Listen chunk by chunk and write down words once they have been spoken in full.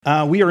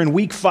We are in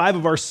week 5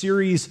 of our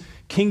series,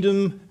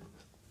 Kingdoms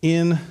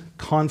in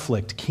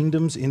Conflict,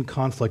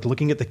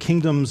 looking at the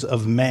kingdoms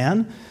of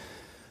man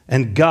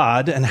and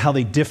God and how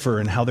they differ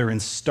and how they're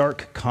in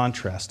stark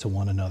contrast to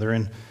one another,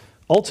 and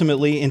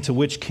ultimately into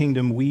which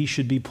kingdom we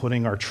should be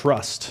putting our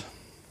trust.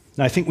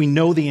 Now, I think we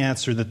know the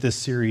answer that this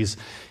series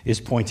is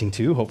pointing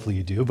to. Hopefully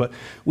you do, but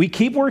we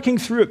keep working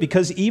through it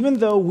because even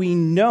though we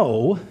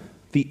know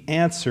the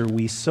answer,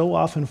 we so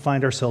often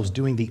find ourselves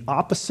doing the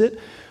opposite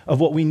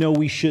of what we know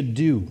we should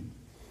do.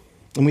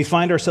 And we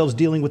find ourselves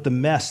dealing with the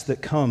mess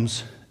that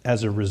comes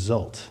as a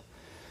result.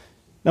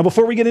 Now,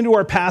 before we get into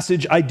our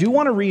passage, I do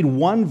want to read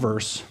one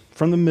verse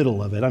from the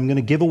middle of it. I'm going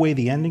to give away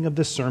the ending of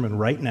this sermon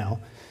right now.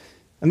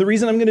 And the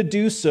reason I'm going to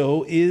do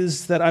so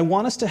is that I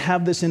want us to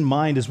have this in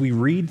mind as we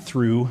read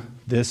through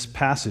this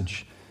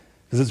passage.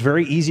 Because it's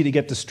very easy to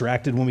get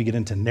distracted when we get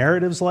into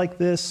narratives like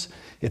this.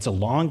 It's a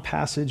long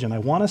passage, and I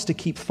want us to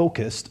keep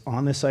focused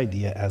on this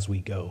idea as we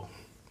go.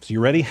 So you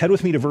ready? Head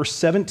with me to verse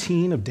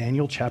 17 of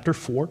Daniel chapter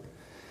 4.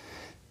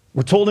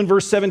 We're told in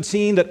verse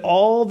 17 that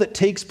all that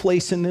takes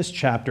place in this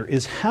chapter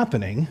is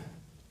happening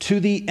to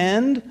the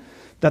end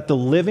that the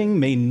living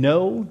may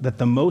know that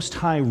the Most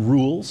High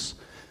rules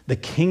the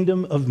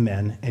kingdom of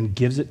men and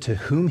gives it to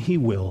whom he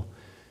will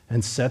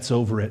and sets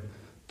over it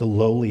the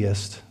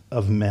lowliest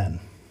of men.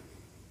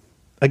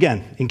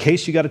 Again, in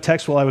case you got a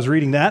text while I was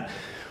reading that,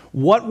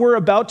 what we're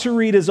about to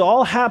read is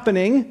all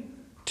happening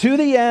to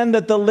the end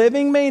that the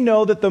living may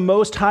know that the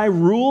Most High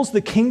rules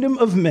the kingdom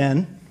of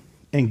men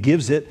and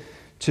gives it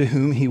to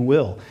whom he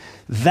will.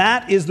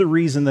 That is the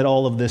reason that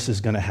all of this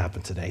is going to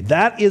happen today.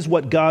 That is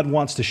what God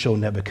wants to show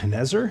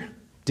Nebuchadnezzar,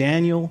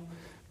 Daniel,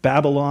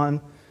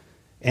 Babylon,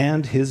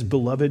 and his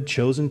beloved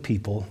chosen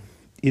people,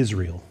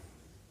 Israel.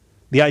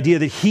 The idea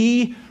that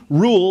he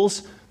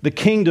rules the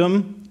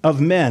kingdom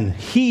of men.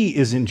 He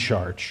is in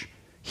charge.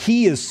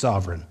 He is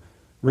sovereign,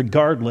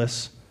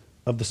 regardless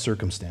of the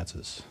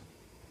circumstances.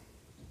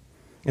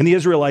 And the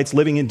Israelites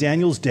living in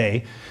Daniel's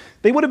day,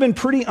 they would have been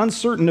pretty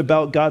uncertain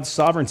about God's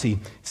sovereignty.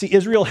 See,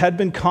 Israel had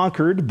been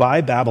conquered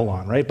by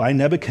Babylon, right? By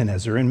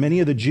Nebuchadnezzar, and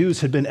many of the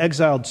Jews had been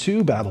exiled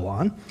to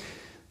Babylon,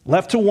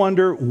 left to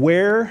wonder,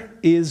 where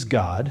is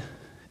God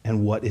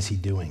and what is he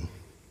doing?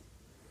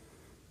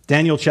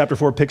 Daniel chapter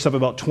 4 picks up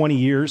about 20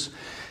 years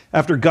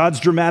after God's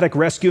dramatic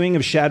rescuing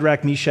of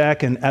Shadrach,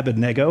 Meshach, and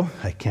Abednego.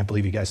 I can't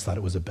believe you guys thought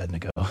it was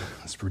Abednego.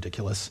 That's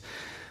ridiculous.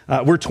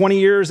 We're 20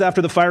 years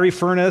after the fiery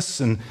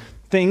furnace, and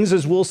things,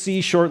 as we'll see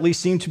shortly,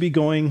 seem to be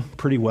going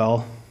pretty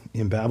well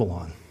in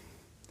Babylon.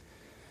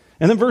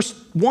 And then verse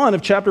 1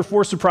 of chapter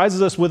 4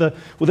 surprises us with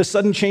a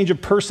sudden change of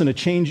person, a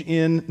change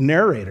in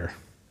narrator.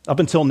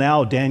 Up until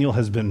now, Daniel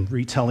has been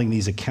retelling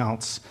these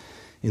accounts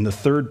in the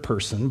third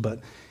person, but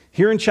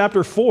here in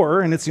chapter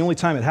 4, and it's the only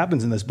time it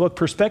happens in this book,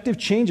 perspective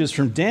changes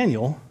from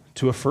Daniel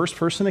to a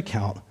first-person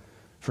account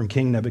from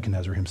King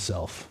Nebuchadnezzar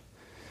himself.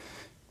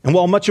 And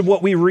while much of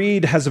what we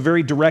read has a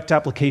very direct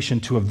application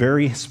to a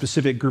very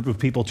specific group of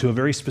people, to a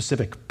very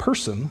specific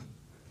person,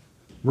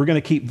 we're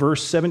going to keep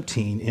verse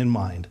 17 in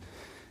mind.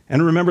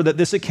 And remember that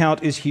this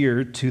account is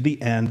here to the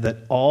end that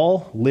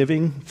all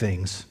living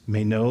things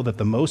may know that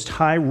the Most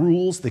High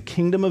rules the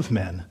kingdom of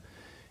men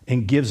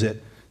and gives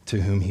it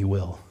to whom he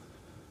will.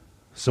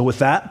 So with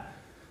that,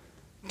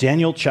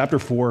 Daniel chapter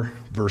 4,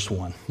 verse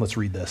 1. Let's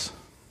read this.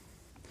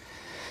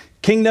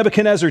 King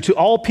Nebuchadnezzar, to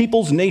all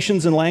peoples,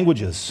 nations, and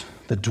languages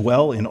that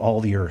dwell in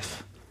all the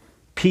earth,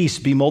 peace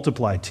be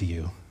multiplied to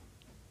you.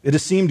 It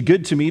has seemed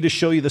good to me to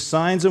show you the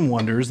signs and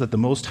wonders that the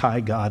Most High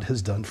God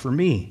has done for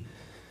me.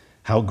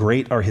 How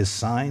great are his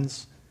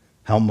signs,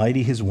 how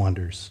mighty his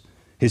wonders.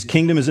 His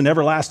kingdom is an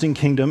everlasting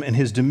kingdom, and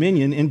his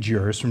dominion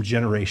endures from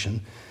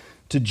generation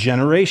to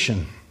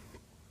generation.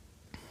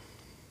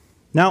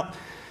 Now,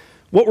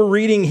 what we're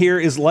reading here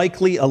is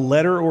likely a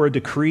letter or a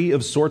decree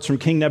of sorts from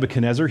King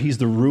Nebuchadnezzar. He's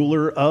the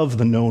ruler of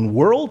the known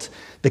world,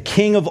 the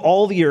king of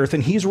all the earth,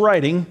 and he's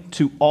writing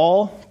to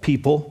all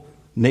people,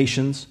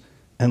 nations,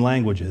 and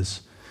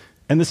languages.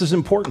 And this is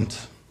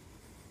important.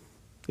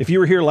 If you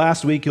were here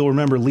last week, you'll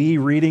remember Lee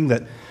reading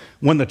that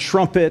when the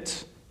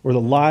trumpet or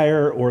the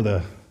lyre or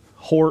the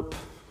harp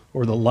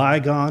or the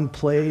ligon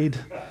played,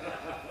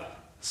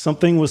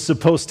 something was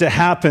supposed to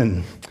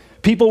happen.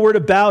 People were to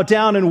bow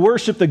down and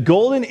worship the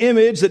golden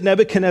image that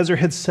Nebuchadnezzar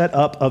had set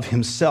up of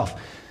himself.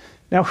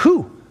 Now,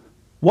 who?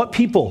 What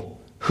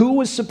people? Who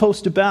was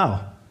supposed to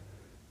bow?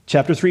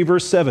 Chapter 3,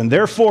 verse 7.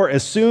 Therefore,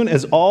 as soon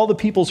as all the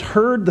peoples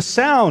heard the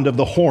sound of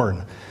the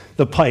horn,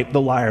 the pipe,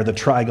 the lyre, the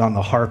trigon,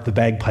 the harp, the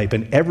bagpipe,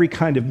 and every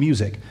kind of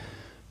music,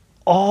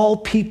 all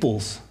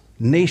peoples,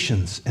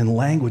 nations, and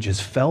languages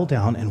fell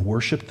down and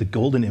worshiped the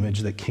golden image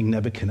that King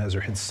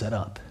Nebuchadnezzar had set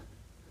up.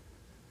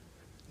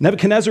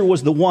 Nebuchadnezzar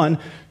was the one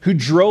who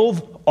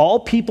drove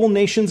all people,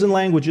 nations, and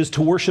languages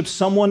to worship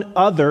someone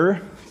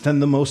other than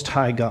the Most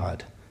High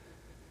God.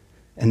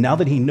 And now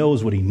that he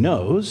knows what he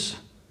knows,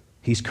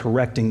 he's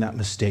correcting that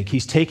mistake.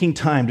 He's taking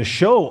time to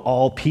show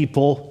all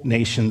people,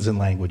 nations, and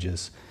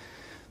languages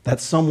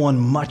that someone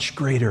much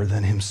greater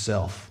than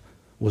himself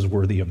was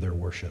worthy of their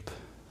worship.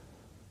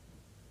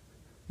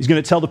 He's going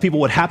to tell the people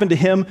what happened to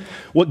him,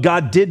 what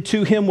God did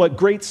to him, what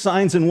great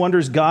signs and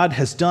wonders God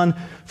has done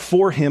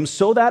for him,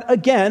 so that,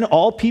 again,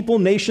 all people,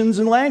 nations,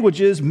 and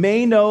languages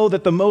may know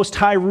that the Most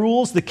High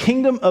rules the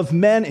kingdom of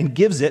men and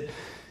gives it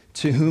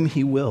to whom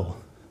he will.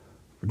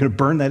 We're going to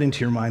burn that into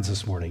your minds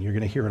this morning. You're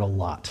going to hear it a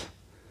lot.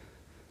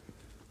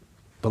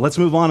 But let's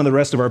move on to the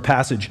rest of our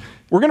passage.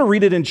 We're going to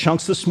read it in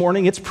chunks this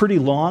morning. It's pretty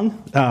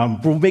long.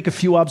 We'll make a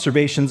few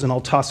observations, and I'll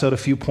toss out a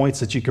few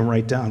points that you can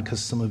write down because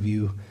some of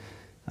you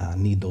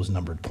need those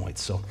numbered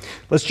points. So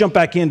let's jump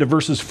back into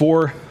verses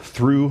 4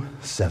 through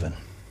 7.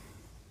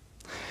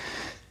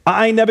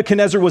 I,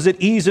 Nebuchadnezzar, was at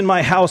ease in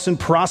my house and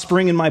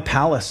prospering in my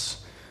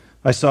palace.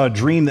 I saw a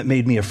dream that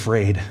made me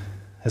afraid.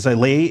 As I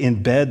lay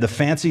in bed, the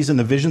fancies and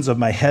the visions of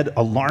my head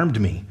alarmed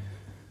me.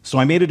 So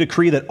I made a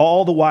decree that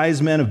all the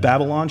wise men of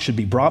Babylon should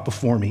be brought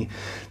before me,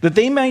 that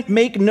they might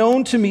make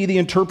known to me the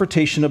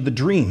interpretation of the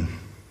dream.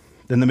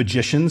 Then the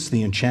magicians,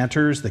 the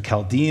enchanters, the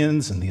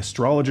Chaldeans, and the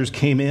astrologers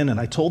came in, and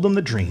I told them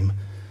the dream,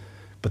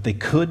 but they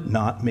could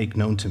not make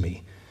known to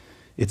me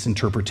its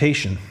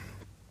interpretation.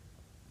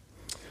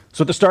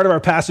 So at the start of our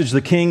passage,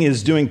 the king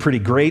is doing pretty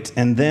great,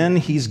 and then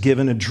he's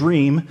given a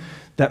dream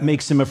that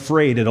makes him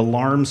afraid. It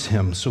alarms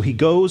him. So he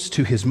goes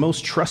to his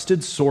most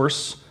trusted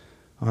source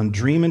on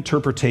dream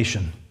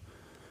interpretation: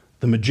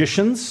 the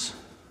magicians,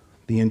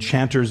 the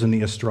enchanters, and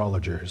the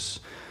astrologers.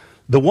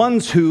 The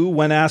ones who,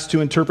 when asked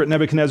to interpret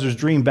Nebuchadnezzar's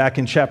dream back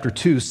in chapter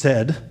 2,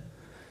 said,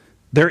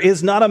 "There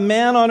is not a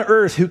man on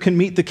earth who can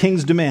meet the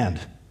king's demand,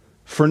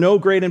 for no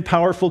great and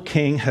powerful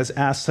king has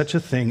asked such a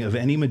thing of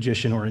any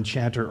magician or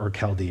enchanter or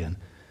Chaldean."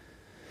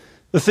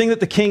 The thing that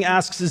the king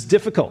asks is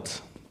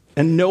difficult,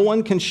 and no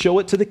one can show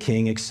it to the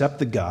king except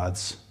the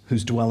gods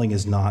whose dwelling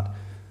is not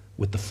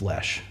with the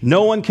flesh.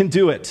 No one can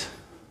do it.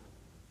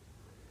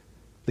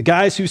 The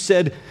guys who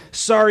said,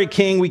 "Sorry,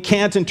 king, we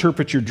can't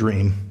interpret your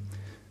dream,"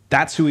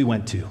 that's who he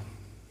went to.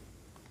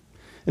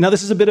 And now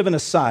this is a bit of an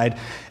aside.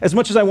 As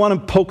much as I want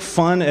to poke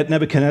fun at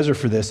Nebuchadnezzar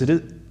for this,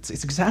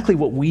 it's exactly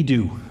what we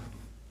do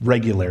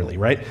regularly,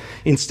 right?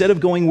 Instead of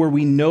going where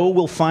we know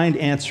we'll find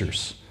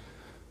answers,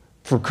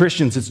 for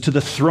Christians, it's to the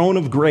throne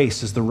of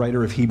grace, as the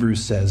writer of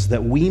Hebrews says,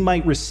 that we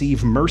might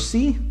receive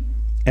mercy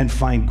and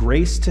find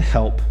grace to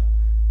help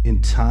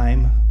in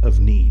time of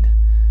need.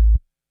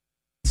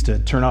 It's to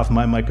turn off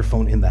my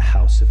microphone in the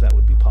house, if that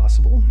would be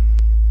possible.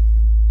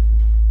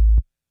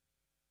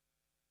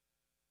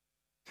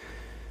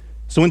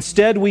 So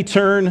instead, we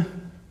turn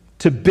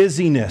to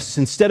busyness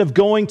instead of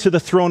going to the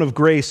throne of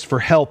grace for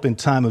help in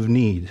time of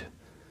need.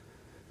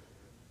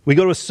 We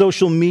go to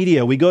social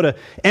media. We go to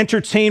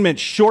entertainment,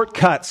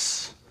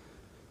 shortcuts.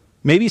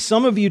 Maybe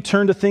some of you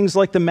turn to things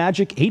like the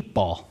Magic 8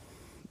 Ball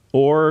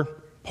or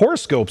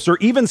horoscopes or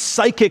even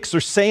psychics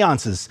or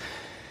seances.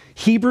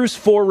 Hebrews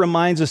 4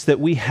 reminds us that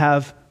we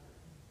have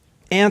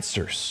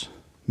answers,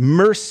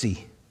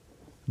 mercy,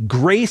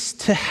 grace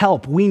to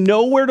help. We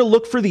know where to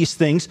look for these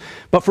things,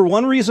 but for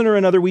one reason or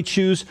another, we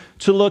choose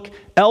to look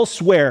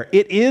elsewhere.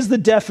 It is the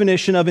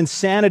definition of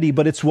insanity,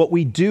 but it's what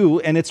we do,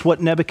 and it's what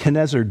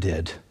Nebuchadnezzar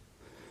did.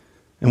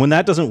 And when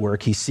that doesn't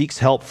work, he seeks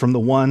help from the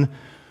one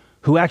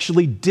who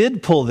actually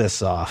did pull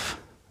this off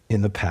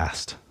in the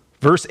past.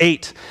 Verse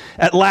 8,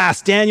 "At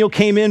last Daniel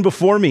came in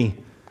before me,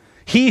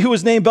 he who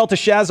was named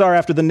Belteshazzar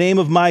after the name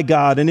of my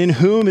God, and in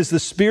whom is the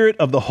spirit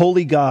of the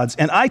holy gods.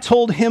 And I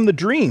told him the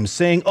dream,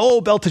 saying,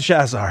 'O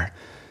Belteshazzar,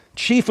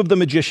 chief of the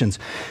magicians,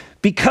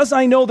 because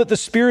I know that the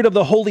spirit of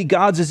the holy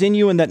gods is in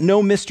you and that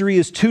no mystery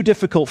is too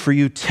difficult for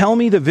you, tell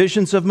me the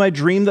visions of my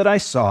dream that I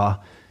saw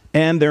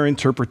and their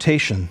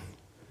interpretation.'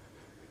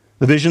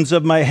 The visions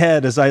of my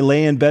head as I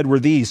lay in bed were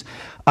these: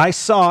 I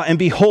saw, and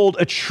behold,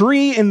 a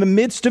tree in the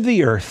midst of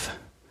the earth,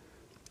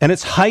 and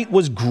its height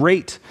was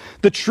great.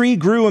 The tree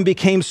grew and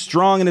became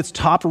strong, and its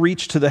top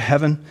reached to the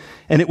heaven,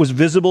 and it was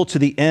visible to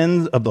the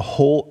end of the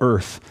whole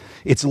earth.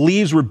 Its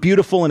leaves were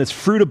beautiful, and its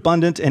fruit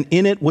abundant, and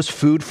in it was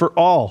food for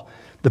all.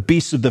 The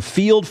beasts of the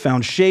field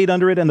found shade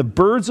under it, and the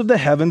birds of the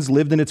heavens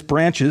lived in its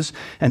branches,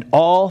 and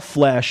all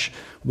flesh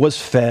was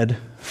fed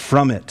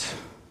from it.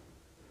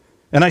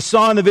 And I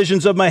saw in the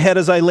visions of my head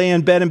as I lay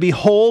in bed, and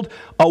behold,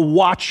 a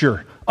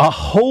watcher, a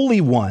holy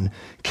one,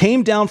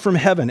 came down from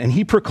heaven, and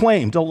he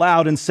proclaimed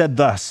aloud and said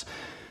thus: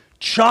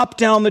 'Chop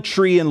down the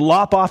tree and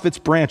lop off its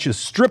branches,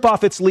 strip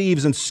off its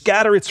leaves and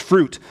scatter its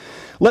fruit.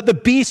 Let the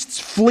beasts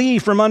flee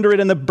from under it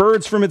and the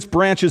birds from its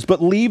branches,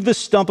 but leave the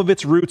stump of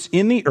its roots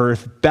in the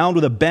earth, bound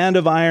with a band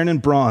of iron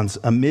and bronze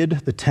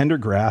amid the tender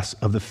grass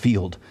of the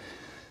field.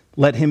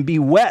 Let him be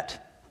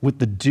wet with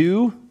the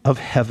dew of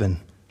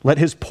heaven. Let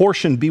his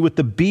portion be with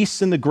the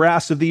beasts in the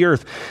grass of the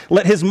earth.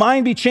 Let his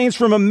mind be changed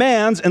from a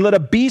man's, and let a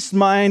beast's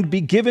mind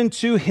be given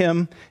to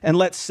him, and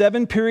let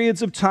 7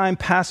 periods of time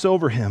pass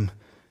over him.'"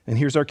 And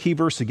here's our key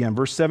verse again,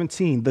 verse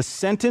 17. "The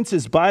sentence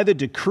is by the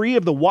decree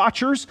of the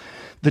watchers,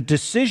 the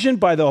decision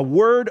by the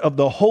word of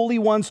the holy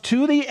ones,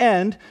 to the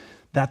end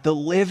that the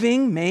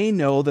living may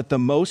know that the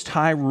Most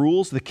High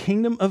rules the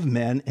kingdom of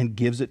men and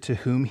gives it to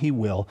whom he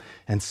will,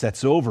 and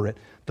sets over it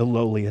the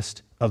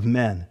lowliest of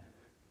men.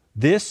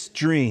 This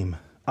dream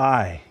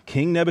I,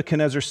 King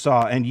Nebuchadnezzar,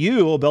 saw, and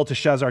you, O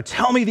Belteshazzar,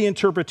 tell me the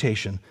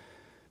interpretation,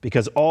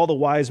 because all the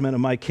wise men of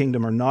my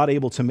kingdom are not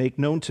able to make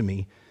known to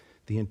me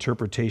the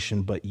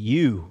interpretation, but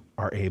you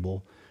are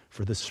able,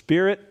 for the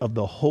spirit of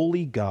the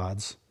holy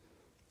gods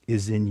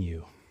is in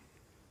you.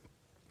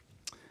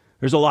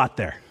 There's a lot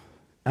there.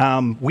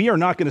 We are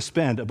not going to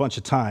spend a bunch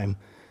of time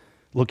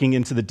looking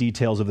into the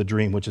details of the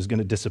dream, which is going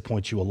to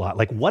disappoint you a lot.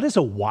 Like, what is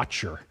a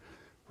watcher?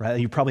 Right?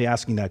 You're probably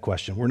asking that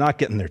question. We're not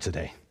getting there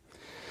today.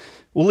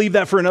 We'll leave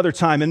that for another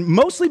time, and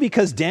mostly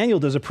because Daniel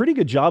does a pretty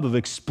good job of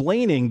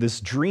explaining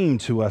this dream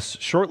to us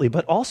shortly,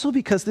 but also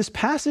because this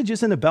passage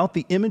isn't about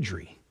the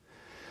imagery.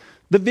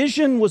 The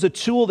vision was a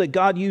tool that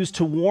God used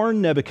to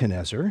warn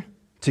Nebuchadnezzar,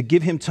 to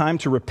give him time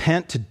to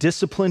repent, to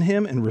discipline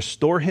him and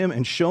restore him,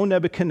 and show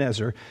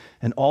Nebuchadnezzar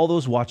and all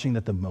those watching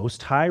that the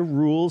Most High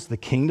rules the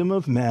kingdom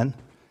of men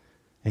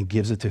and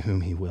gives it to whom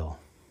he will.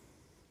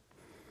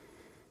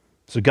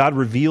 So God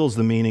reveals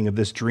the meaning of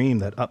this dream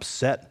that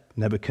upset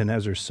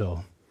Nebuchadnezzar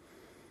so.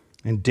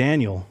 And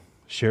Daniel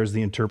shares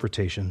the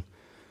interpretation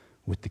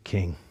with the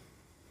king.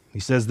 He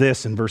says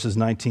this in verses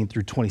 19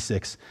 through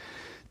 26.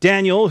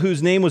 Daniel,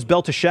 whose name was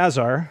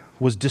Belteshazzar,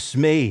 was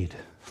dismayed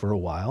for a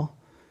while,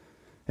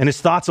 and his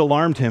thoughts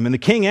alarmed him. And the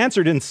king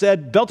answered and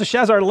said,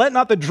 Belteshazzar, let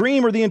not the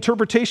dream or the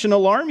interpretation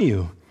alarm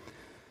you.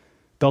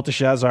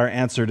 Belteshazzar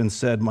answered and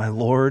said, my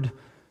lord,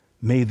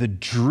 may the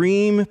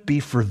dream be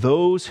for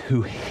those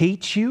who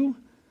hate you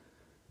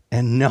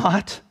and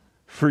not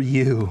for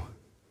you.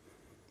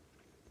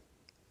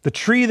 The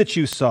tree that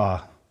you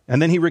saw,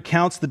 and then he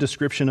recounts the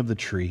description of the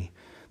tree.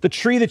 The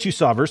tree that you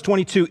saw, verse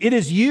 22, it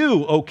is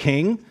you, O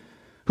king,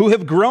 who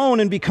have grown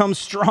and become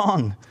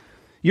strong.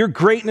 Your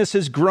greatness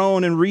has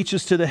grown and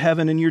reaches to the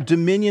heaven, and your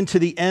dominion to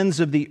the ends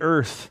of the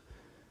earth.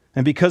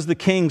 And because the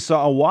king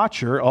saw a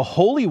watcher, a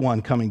holy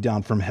one coming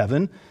down from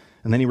heaven,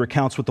 and then he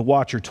recounts what the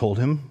watcher told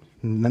him.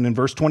 And then in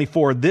verse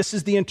 24, this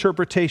is the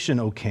interpretation,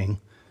 O king.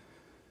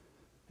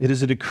 It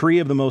is a decree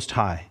of the Most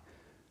High,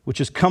 which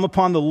has come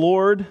upon the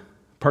Lord,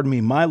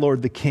 my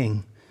Lord the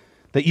king,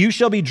 that you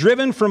shall be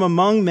driven from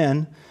among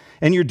men,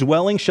 and your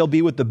dwelling shall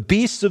be with the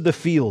beasts of the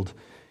field.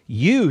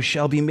 You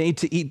shall be made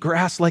to eat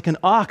grass like an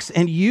ox,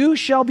 and you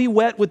shall be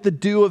wet with the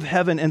dew of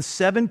heaven, and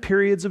 7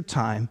 periods of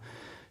time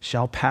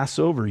shall pass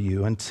over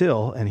you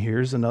until, and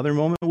here's another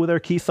moment with our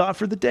key thought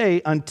for the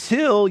day,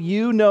 until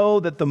you know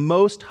that the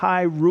Most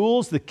High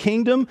rules the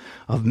kingdom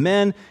of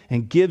men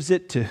and gives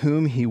it to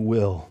whom he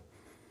will.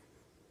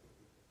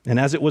 And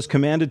as it was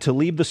commanded to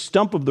leave the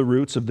stump of the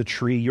roots of the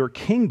tree, your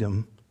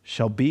kingdom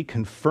shall be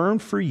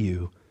confirmed for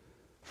you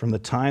from the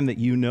time that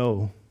you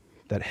know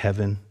that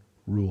heaven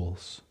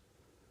rules.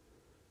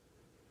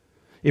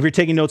 If you're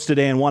taking notes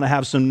today and want to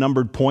have some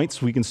numbered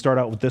points, we can start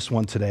out with this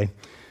one today.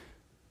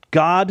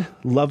 God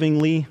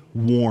lovingly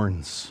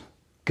warns.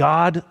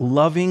 God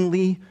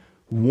lovingly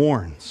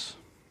warns.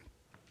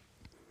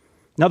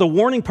 Now, the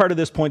warning part of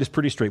this point is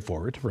pretty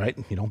straightforward, right?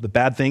 The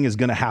bad thing is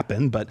going to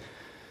happen, but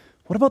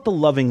what about the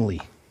lovingly?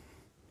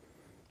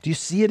 Do you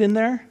see it in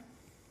there?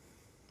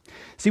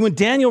 See, when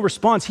Daniel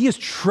responds, he is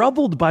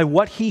troubled by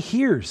what he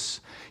hears.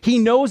 He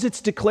knows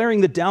it's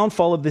declaring the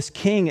downfall of this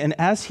king, and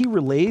as he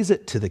relays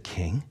it to the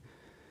king,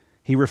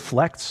 he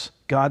reflects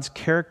God's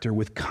character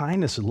with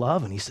kindness and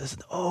love, and he says,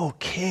 oh,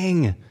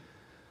 king,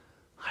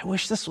 I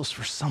wish this was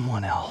for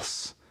someone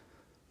else,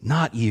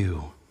 not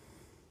you.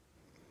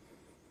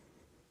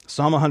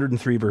 Psalm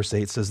 103 verse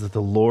 8 says that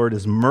the Lord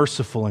is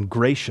merciful and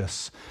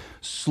gracious,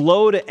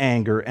 slow to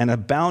anger and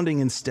abounding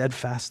in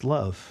steadfast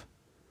love.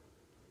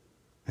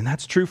 And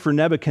that's true for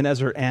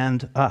Nebuchadnezzar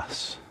and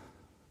us.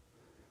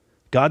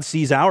 God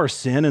sees our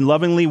sin and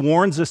lovingly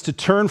warns us to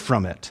turn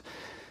from it.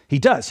 He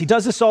does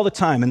this all the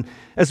time. And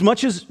as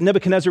much as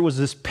Nebuchadnezzar was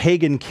this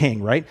pagan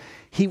king, right,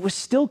 he was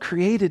still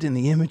created in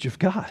the image of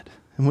God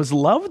and was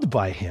loved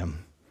by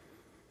him.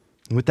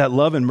 And with that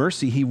love and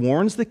mercy, he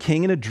warns the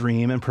king in a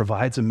dream and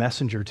provides a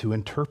messenger to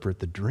interpret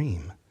the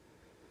dream.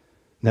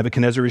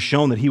 Nebuchadnezzar is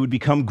shown that he would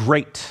become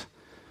great,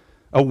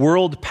 a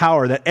world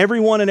power, that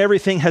everyone and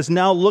everything has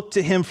now looked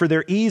to him for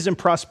their ease and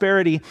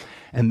prosperity.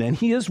 And then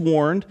he is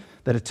warned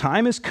that a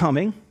time is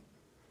coming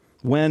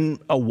when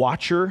a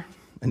watcher,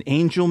 an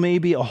angel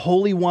maybe, a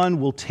holy one,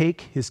 will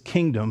take his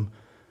kingdom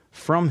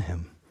from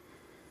him.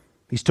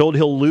 He's told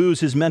he'll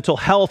lose his mental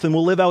health and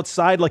will live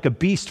outside like a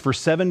beast for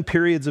 7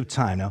 periods of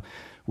time. Now,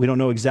 we don't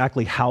know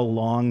exactly how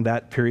long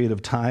that period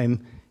of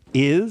time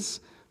is,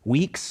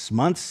 weeks,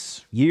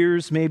 months,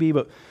 years maybe,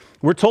 but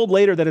we're told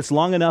later that it's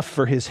long enough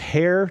for his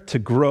hair to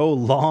grow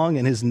long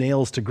and his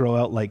nails to grow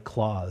out like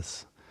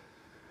claws.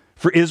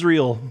 For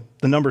Israel,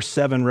 the number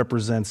 7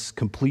 represents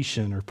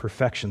completion or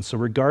perfection. So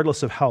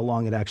regardless of how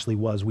long it actually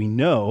was, we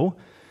know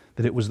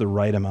that it was the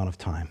right amount of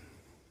time.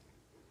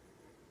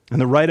 And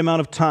the right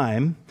amount of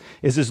time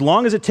is as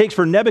long as it takes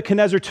for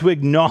Nebuchadnezzar to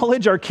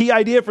acknowledge our key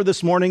idea for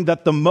this morning,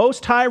 that the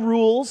Most High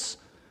rules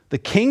the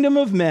kingdom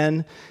of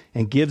men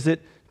and gives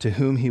it to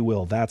whom he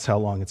will. That's how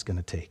long it's going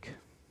to take.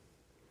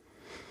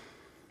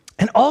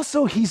 And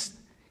also, he's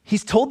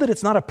He's told that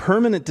it's not a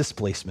permanent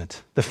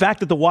displacement. The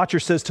fact that the watcher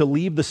says to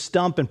leave the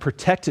stump and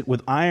protect it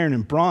with iron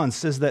and bronze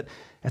says that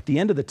at the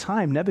end of the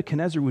time,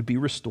 Nebuchadnezzar would be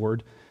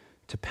restored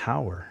to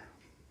power.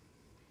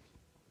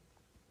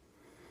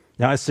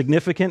 Now, as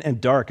significant and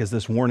dark as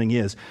this warning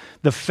is,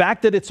 the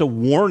fact that it's a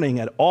warning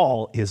at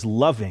all is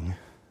loving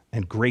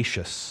and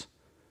gracious.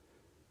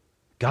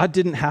 God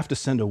didn't have to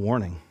send a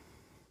warning.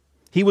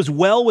 He was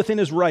well within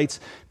his rights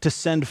to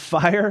send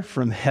fire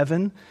from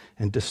heaven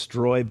and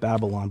destroy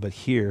Babylon, but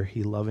here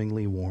he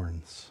lovingly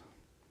warns.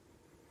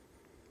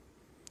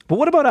 But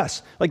what about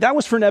us? Like, that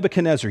was for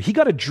Nebuchadnezzar. He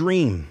got a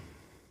dream.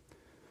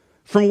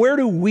 From where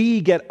do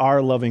we get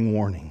our loving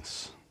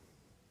warnings?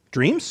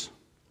 Dreams?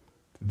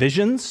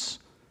 Visions?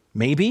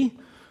 Maybe.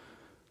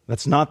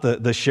 That's not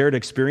the shared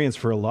experience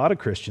for a lot of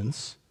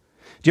Christians.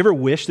 Do you ever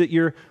wish that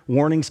your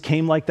warnings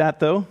came like that,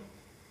 though?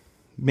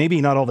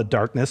 Maybe not all the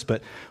darkness,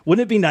 but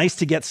wouldn't it be nice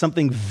to get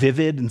something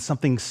vivid and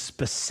something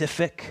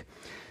specific?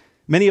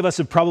 Many of us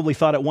have probably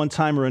thought at one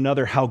time or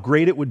another how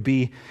great it would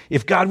be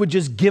if God would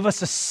just give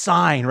us a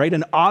sign, right?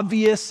 An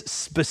obvious,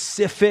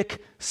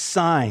 specific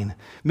sign.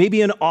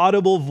 Maybe an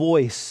audible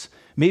voice.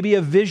 Maybe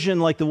a vision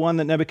like the one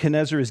that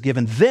Nebuchadnezzar is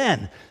given.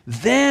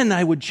 Then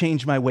I would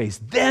change my ways.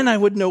 Then I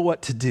would know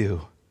what to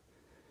do.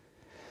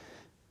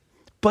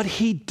 But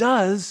he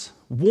does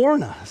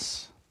warn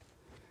us.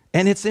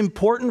 And it's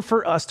important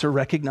for us to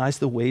recognize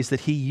the ways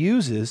that he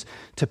uses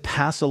to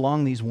pass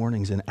along these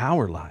warnings in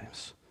our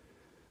lives.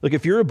 Look,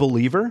 if you're a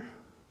believer,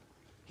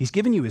 he's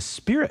given you his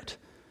Spirit.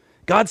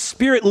 God's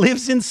Spirit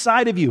lives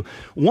inside of you.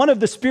 One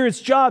of the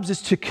Spirit's jobs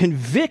is to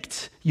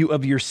convict you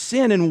of your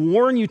sin and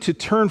warn you to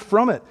turn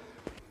from it.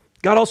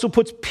 God also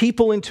puts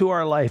people into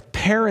our life,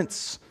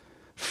 parents,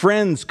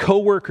 friends,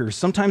 coworkers,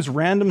 sometimes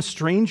random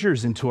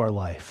strangers into our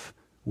life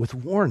with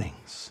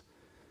warnings.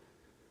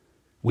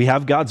 We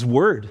have God's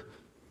Word.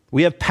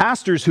 We have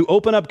pastors who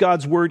open up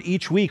God's Word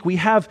each week. We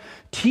have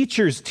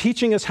teachers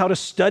teaching us how to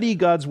study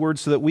God's Word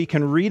so that we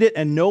can read it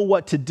and know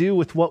what to do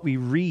with what we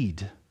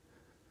read.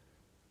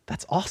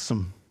 That's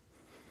awesome.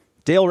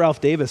 Dale Ralph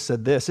Davis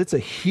said this: "It's a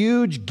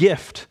huge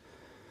gift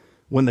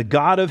when the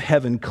God of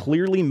heaven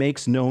clearly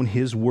makes known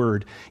his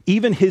word,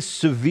 even his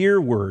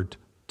severe word,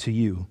 to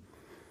you.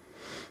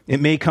 It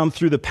may come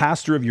through the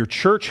pastor of your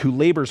church who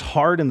labors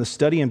hard in the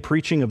study and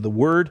preaching of the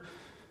word.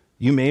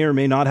 You may or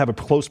may not have a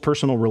close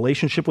personal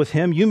relationship with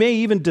him. You may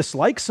even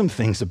dislike some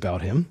things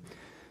about him.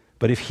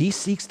 But if he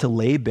seeks to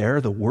lay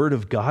bare the word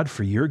of God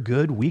for your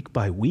good week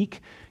by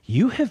week,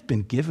 you have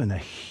been given a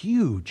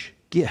huge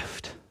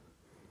gift."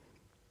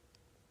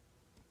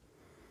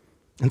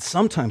 And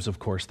sometimes, of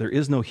course, there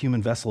is no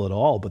human vessel at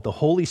all, but the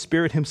Holy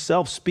Spirit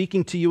himself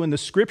speaking to you in the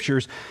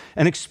scriptures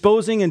and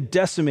exposing and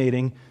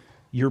decimating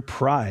your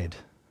pride.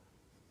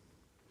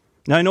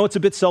 Now, I know it's a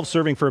bit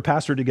self-serving for a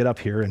pastor to get up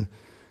here and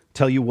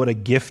tell you what a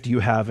gift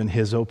you have in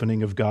his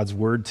opening of God's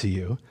word to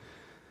you.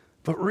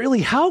 But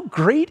really, how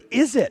great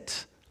is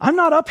it? I'm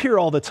not up here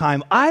all the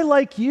time. I,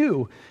 like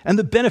you, am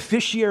the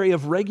beneficiary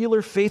of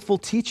regular, faithful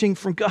teaching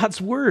from God's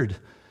word.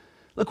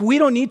 Look, we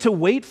don't need to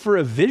wait for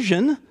a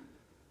vision.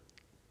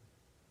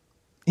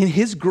 In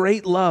his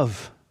great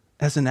love,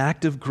 as an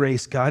act of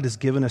grace, God has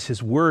given us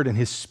his word and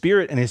his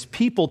Spirit and his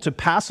people to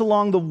pass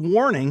along the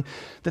warning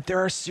that there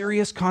are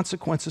serious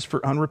consequences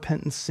for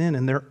unrepentant sin,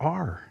 and there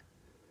are.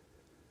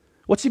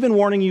 What's he been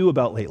warning you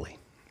about lately?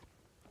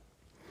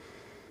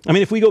 I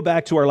mean, if we go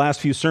back to our last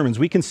few sermons,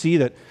 we can see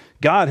that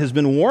God has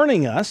been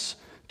warning us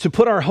to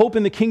put our hope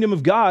in the kingdom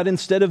of God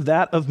instead of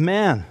that of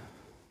man.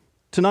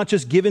 To not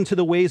just give in to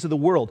the ways of the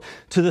world,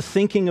 to the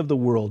thinking of the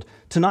world,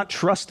 to not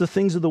trust the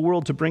things of the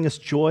world to bring us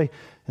joy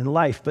and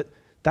life. But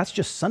that's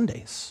just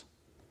Sundays.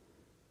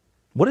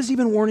 What has he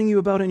been warning you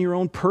about in your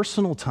own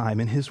personal time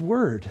in his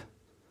word?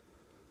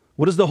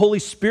 What has the Holy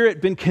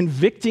Spirit been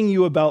convicting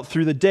you about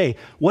through the day?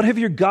 What have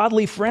your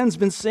godly friends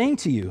been saying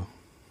to you?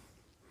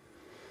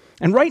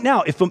 And right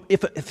now,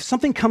 if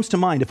something comes to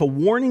mind, if a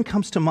warning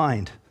comes to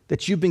mind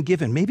that you've been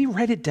given, maybe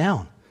write it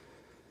down.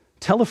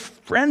 Tell a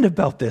friend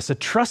about this, a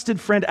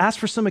trusted friend. Ask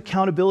for some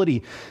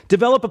accountability.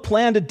 Develop a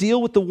plan to deal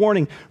with the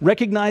warning.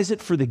 Recognize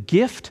it for the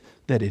gift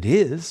that it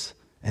is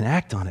and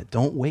act on it.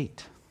 Don't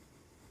wait.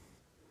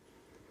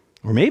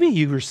 Or maybe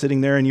you were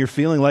sitting there and you're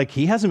feeling like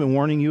he hasn't been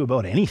warning you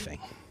about anything.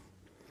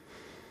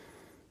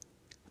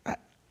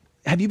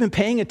 Have you been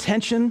paying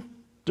attention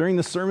during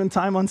the sermon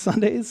time on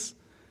Sundays?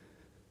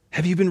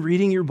 Have you been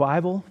reading your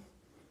Bible?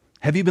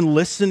 Have you been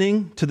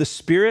listening to the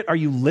Spirit? Are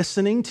you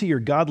listening to your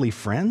godly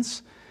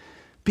friends?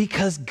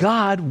 Because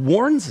God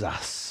warns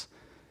us.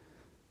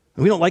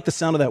 We don't like the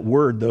sound of that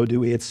word, though, do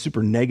we? It's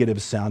super negative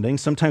sounding.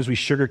 Sometimes we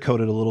sugarcoat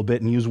it a little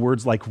bit and use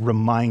words like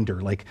reminder,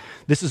 like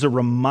this is a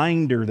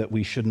reminder that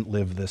we shouldn't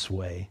live this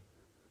way.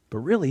 But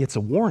really, it's a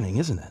warning,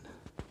 isn't it?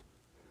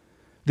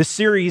 This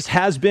series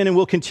has been and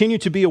will continue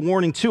to be a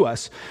warning to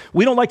us.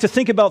 We don't like to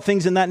think about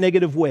things in that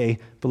negative way,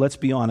 but let's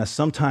be honest,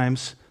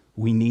 sometimes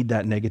we need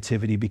that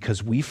negativity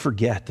because we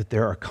forget that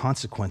there are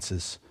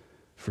consequences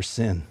for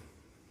sin.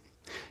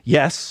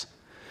 Yes,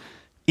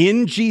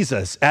 in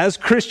Jesus, as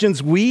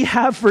Christians, we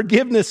have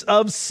forgiveness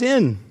of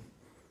sin.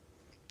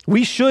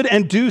 We should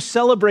and do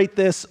celebrate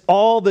this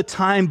all the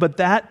time, but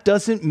that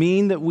doesn't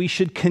mean that we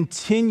should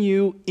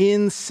continue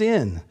in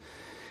sin.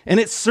 And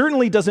it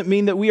certainly doesn't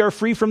mean that we are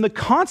free from the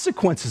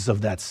consequences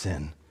of that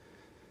sin.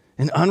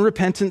 An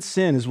unrepentant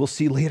sin, as we'll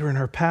see later in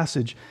our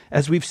passage,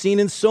 as we've seen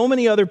in so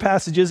many other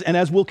passages, and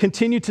as we'll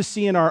continue to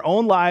see in our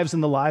own lives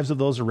and the lives of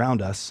those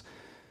around us,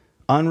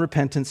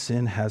 unrepentant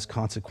sin has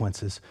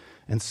consequences,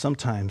 and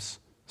sometimes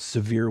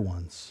severe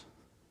ones.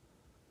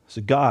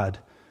 So God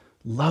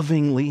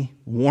lovingly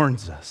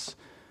warns us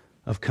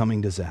of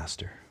coming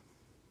disaster.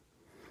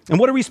 And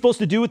what are we supposed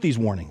to do with these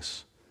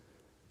warnings?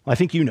 I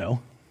think you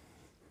know.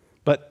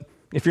 But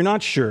if you're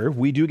not sure,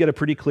 we do get a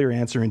pretty clear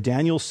answer in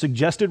Daniel's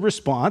suggested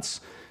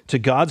response to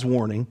God's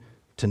warning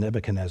to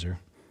Nebuchadnezzar.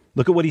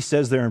 Look at what he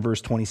says there in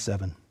verse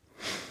 27.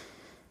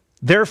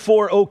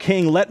 Therefore, O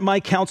king, let my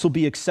counsel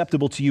be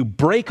acceptable to you.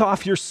 Break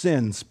off your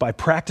sins by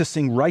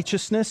practicing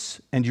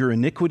righteousness and your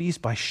iniquities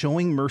by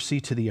showing mercy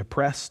to the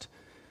oppressed,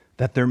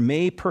 that there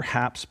may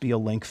perhaps be a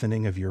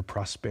lengthening of your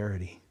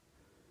prosperity.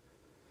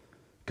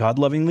 God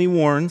lovingly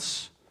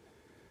warns,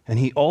 and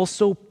he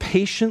also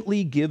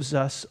patiently gives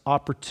us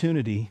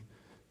opportunity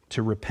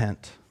to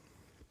repent.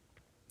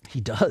 He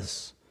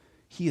does.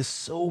 He is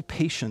so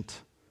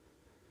patient.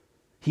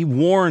 He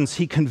warns,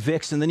 he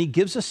convicts, and then he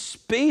gives us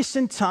space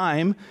and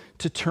time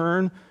to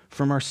turn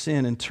from our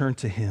sin and turn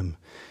to him.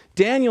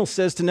 Daniel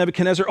says to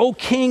Nebuchadnezzar, "O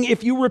king,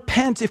 if you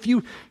repent, if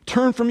you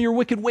turn from your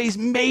wicked ways,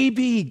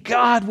 maybe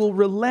God will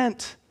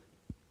relent.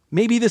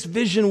 Maybe this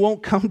vision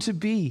won't come to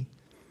be."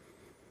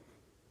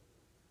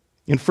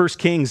 In 1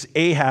 Kings,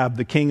 Ahab,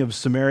 the king of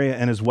Samaria,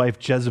 and his wife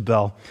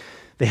Jezebel,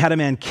 they had a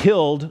man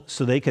killed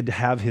so they could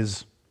have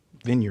his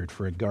vineyard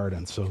for a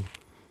garden. So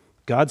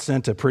God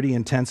sent a pretty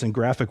intense and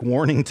graphic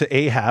warning to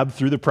Ahab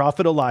through the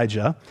prophet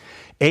Elijah.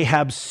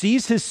 Ahab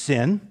sees his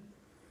sin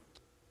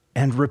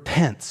and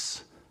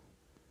repents.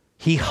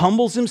 He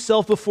humbles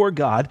himself before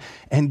God,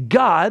 and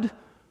God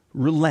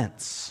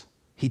relents.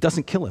 He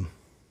doesn't kill him.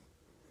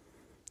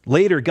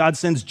 Later, God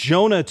sends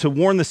Jonah to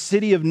warn the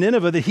city of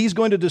Nineveh that he's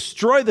going to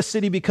destroy the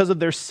city because of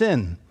their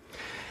sin.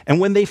 And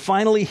when they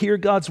finally hear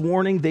God's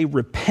warning, they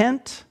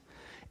repent.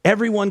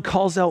 Everyone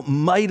calls out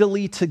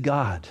mightily to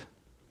God,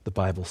 the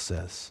Bible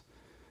says.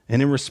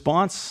 And in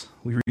response,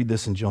 we read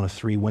this in Jonah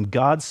 3, when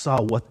God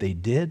saw what they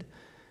did,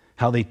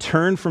 how they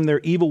turned from their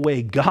evil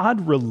way,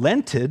 God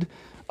relented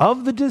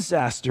of the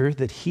disaster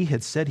that he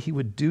had said he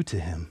would do to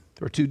him,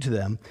 or to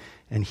them,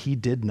 and he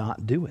did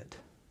not do it.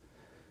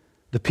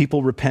 The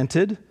people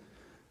repented,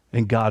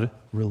 and God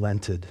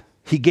relented.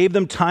 He gave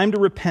them time to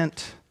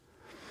repent.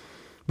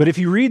 But if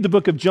you read the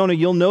book of Jonah,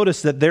 you'll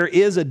notice that there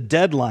is a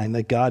deadline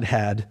that God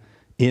had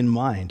in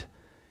mind.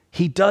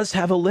 He does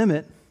have a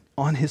limit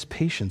on his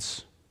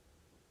patience.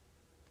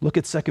 Look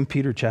at 2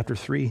 Peter chapter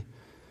 3.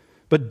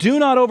 But do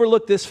not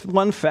overlook this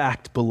one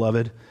fact,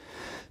 beloved,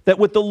 that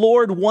with the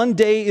Lord 1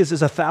 day is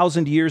as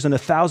 1,000 years, and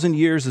 1,000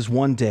 years is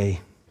 1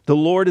 day. The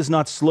Lord is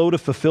not slow to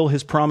fulfill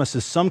his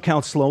promises. Some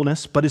count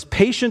slowness, but is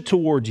patient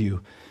toward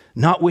you,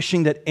 not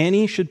wishing that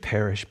any should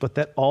perish, but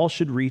that all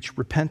should reach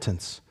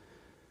repentance.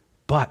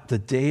 But the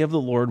day of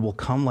the Lord will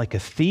come like a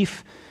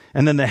thief,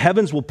 and then the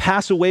heavens will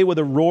pass away with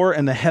a roar,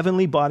 and the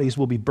heavenly bodies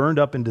will be burned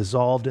up and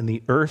dissolved, and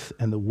the earth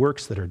and the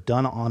works that are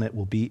done on it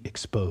will be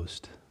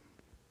exposed.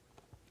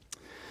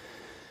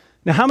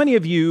 Now, how many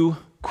of you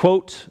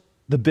quote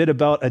the bit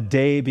about a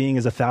day being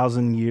as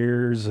 1,000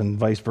 years and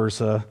vice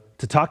versa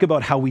to talk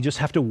about how we just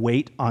have to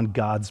wait on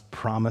God's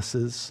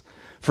promises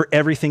for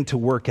everything to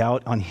work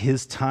out on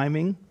his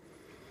timing?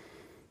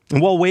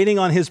 And while waiting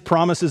on his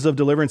promises of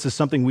deliverance is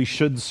something we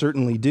should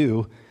certainly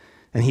do,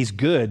 and he's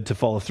good to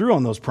follow through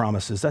on those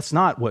promises, that's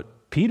not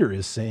what Peter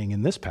is saying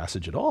in this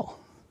passage at all.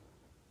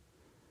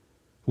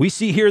 We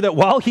see here that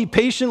while he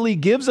patiently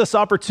gives us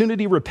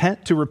opportunity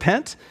to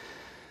repent,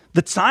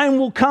 the time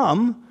will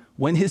come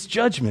when his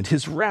judgment,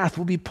 his wrath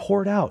will be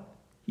poured out.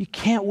 You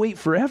can't wait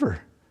forever.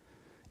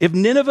 If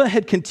Nineveh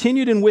had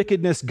continued in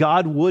wickedness,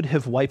 God would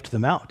have wiped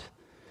them out.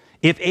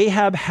 If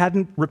Ahab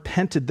hadn't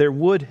repented, there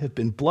would have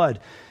been blood.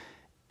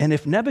 And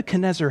if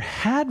Nebuchadnezzar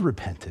had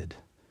repented,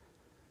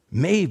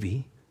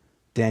 maybe,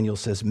 Daniel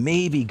says,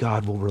 maybe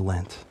God will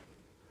relent.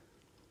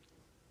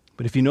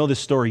 But if you know this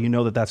story, you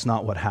know that that's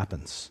not what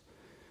happens.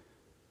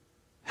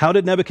 How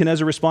did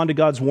Nebuchadnezzar respond to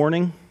God's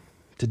warning,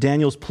 to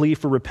Daniel's plea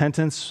for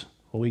repentance?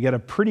 Well, we get a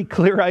pretty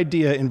clear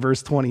idea in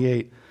verse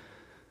 28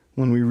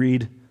 when we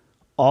read,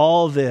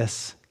 all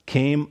this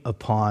came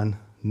upon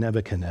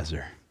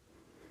Nebuchadnezzar.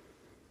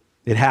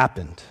 It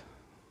happened.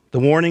 The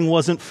warning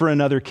wasn't for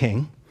another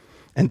king,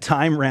 and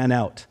time ran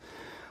out.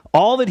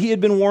 All that he had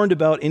been warned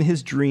about in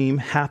his dream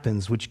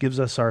happens, which gives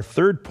us our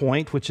third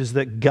point, which is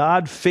that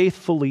God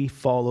faithfully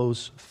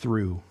follows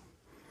through.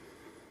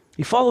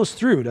 He follows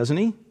through, doesn't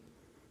he?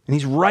 And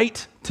he's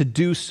right to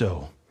do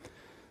so.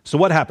 So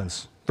what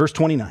happens? Verse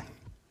 29.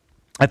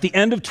 At the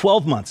end of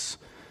 12 months,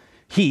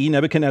 he,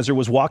 Nebuchadnezzar,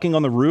 was walking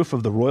on the roof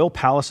of the royal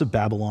palace of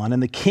Babylon,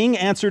 and the king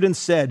answered and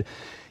said,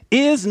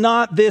 Is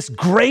not this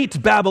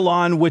great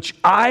Babylon, which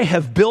I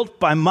have built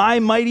by my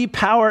mighty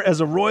power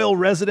as a royal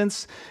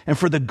residence and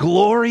for the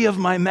glory of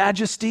my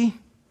majesty?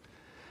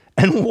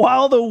 And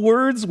while the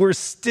words were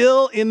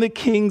still in the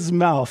king's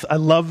mouth, I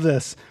love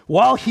this,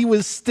 while he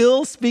was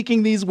still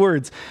speaking these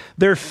words,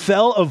 there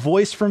fell a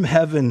voice from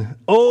heaven,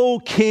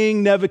 O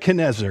King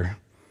Nebuchadnezzar,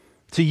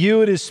 to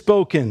you it is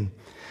spoken,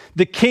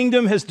 the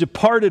kingdom has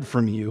departed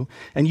from you,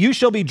 and you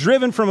shall be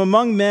driven from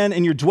among men,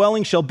 and your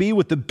dwelling shall be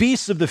with the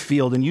beasts of the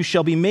field, and you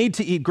shall be made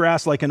to eat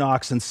grass like an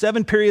ox, and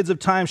 7 periods of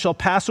time shall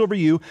pass over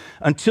you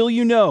until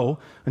he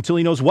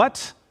knows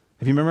what?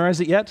 Have you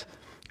memorized it yet?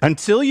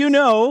 Until you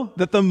know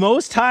that the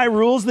Most High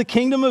rules the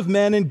kingdom of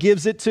men and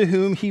gives it to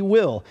whom he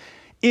will.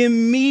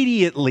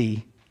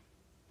 Immediately,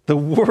 the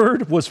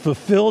word was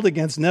fulfilled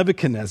against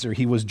Nebuchadnezzar.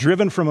 He was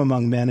driven from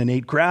among men and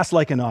ate grass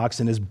like an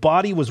ox, and his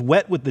body was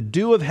wet with the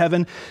dew of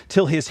heaven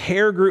till his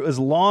hair grew as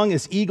long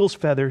as eagle's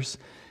feathers,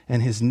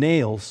 and his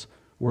nails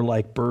were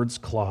like birds'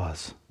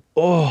 claws.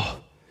 Oh,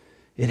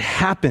 it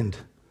happened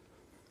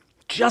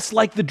just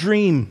like the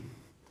dream.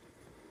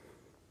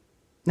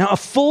 Now, a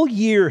full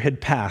year had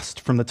passed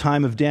from the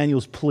time of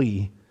Daniel's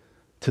plea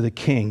to the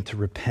king to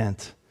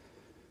repent.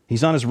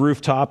 He's on his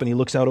rooftop and he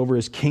looks out over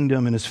his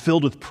kingdom and is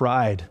filled with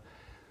pride.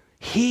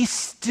 He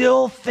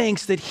still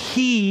thinks that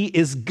he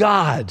is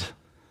God.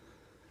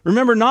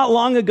 Remember, not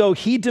long ago,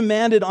 he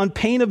demanded on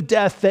pain of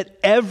death that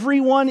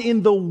everyone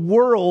in the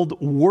world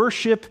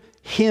worship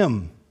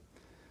him.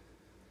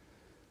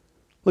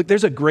 Look,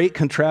 there's a great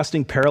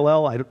contrasting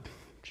parallel.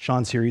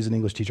 Sean's here, he's an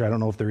English teacher. I don't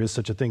know if there is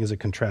such a thing as a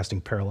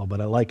contrasting parallel,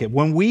 but I like it.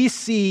 When we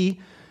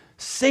see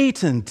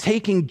Satan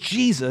taking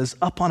Jesus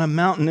up on a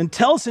mountain and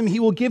tells him he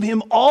will give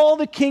him all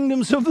the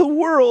kingdoms of the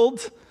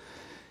world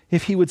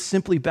if he would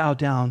simply bow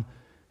down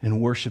and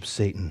worship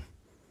Satan.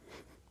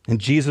 And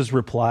Jesus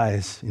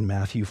replies in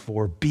Matthew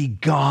 4,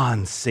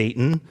 "Begone,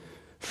 Satan,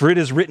 for it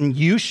is written,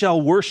 you shall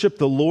worship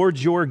the Lord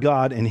your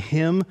God, and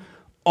him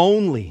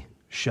only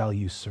shall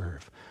you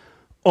serve."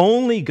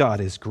 Only God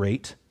is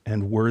great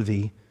and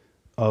worthy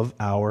of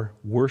our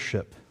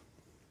worship.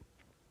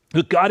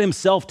 Look, God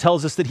himself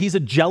tells us that he's a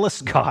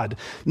jealous God,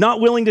 not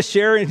willing to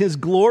share in his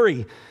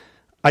glory.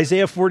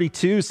 Isaiah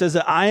 42 says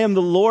that I am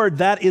the Lord,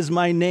 that is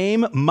my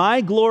name.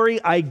 My glory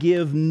I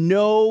give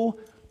no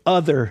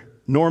other,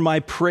 nor my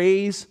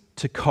praise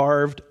to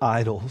carved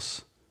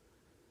idols.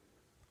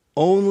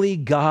 Only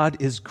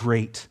God is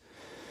great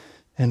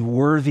and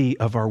worthy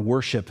of our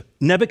worship.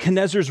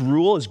 Nebuchadnezzar's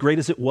rule, as great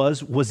as it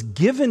was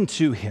given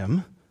to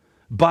him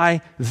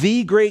by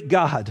the great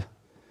God.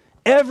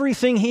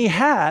 Everything he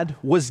had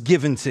was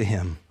given to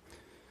him.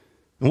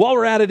 And while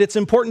we're at it, it's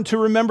important to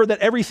remember that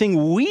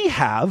everything we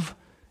have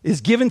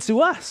is given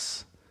to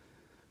us.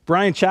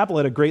 Brian Chappell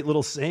had a great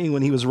little saying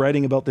when he was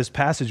writing about this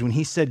passage, when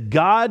he said,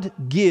 God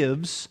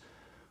gives,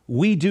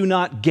 we do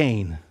not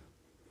gain.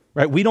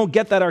 Right? We don't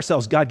get that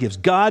ourselves. God gives.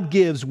 God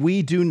gives,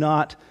 we do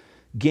not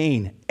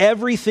gain.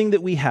 Everything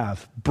that we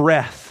have,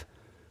 breath,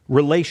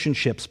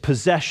 relationships,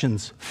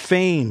 possessions,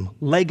 fame,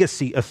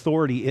 legacy,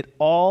 authority, it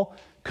all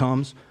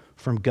comes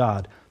from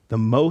God. The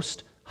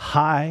Most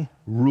High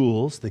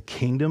rules the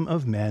kingdom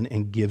of men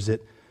and gives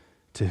it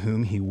to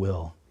whom he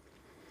will.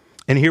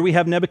 And here we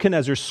have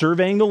Nebuchadnezzar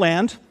surveying the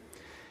land,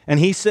 and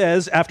he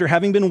says, after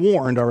having been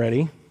warned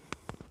already,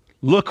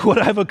 look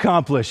what I've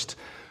accomplished.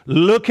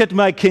 Look at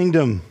my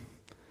kingdom.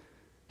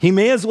 He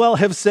may as well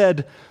have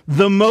said,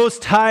 the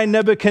Most High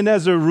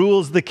Nebuchadnezzar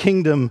rules the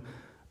kingdom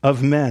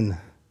of men.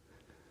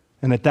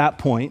 And at that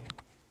point,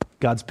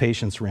 God's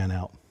patience ran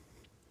out.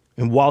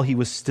 And while he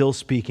was still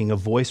speaking, a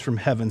voice from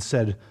heaven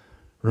said,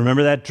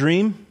 remember that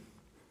dream?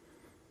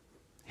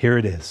 Here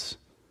it is.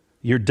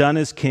 You're done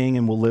as king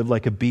and will live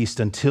like a beast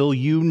until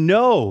you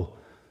know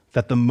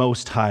that the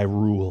Most High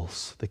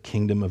rules the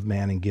kingdom of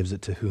man and gives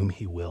it to whom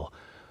he will.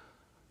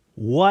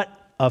 What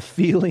a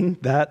feeling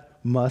that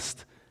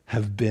must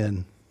have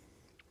been.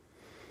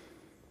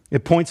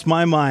 It points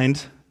my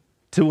mind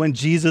to when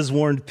Jesus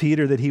warned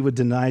Peter that he would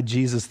deny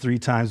Jesus 3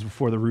 times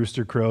before the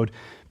rooster crowed.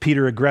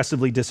 Peter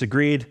aggressively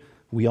disagreed.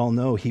 We all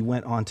know he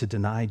went on to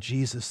deny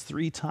Jesus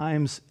 3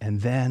 times,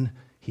 and then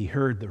he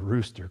heard the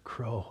rooster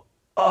crow.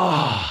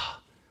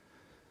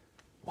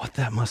 What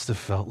that must have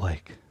felt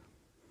like.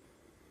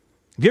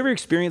 Have you ever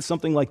experienced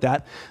something like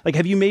that? Like,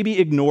 have you maybe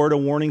ignored a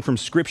warning from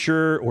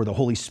Scripture or the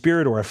Holy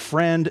Spirit or a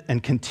friend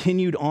and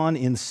continued on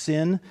in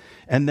sin,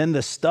 and then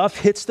the stuff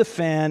hits the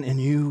fan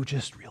and you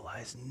just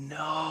realize,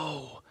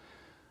 no,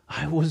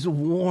 I was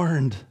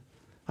warned.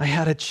 I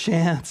had a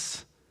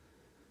chance.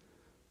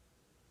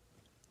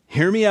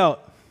 Hear me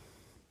out.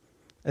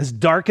 As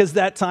dark as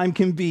that time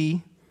can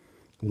be,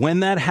 when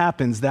that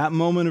happens, that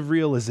moment of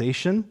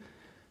realization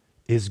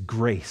is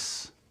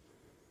grace.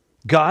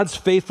 God's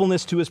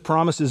faithfulness to his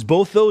promises,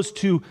 both those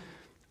to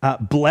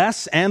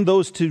bless and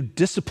those to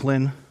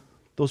discipline,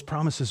 those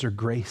promises are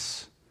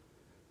grace.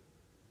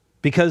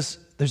 Because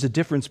there's a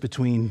difference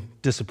between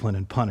discipline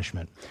and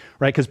punishment,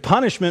 right? Because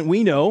punishment,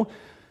 we know,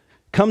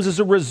 comes as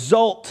a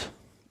result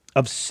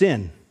of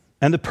sin.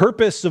 And the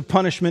purpose of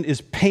punishment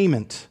is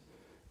payment.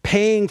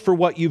 paying for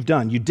what you've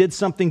done. You did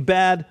something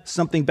bad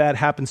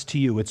happens to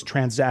you. It's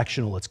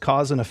transactional, it's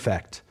cause and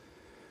effect.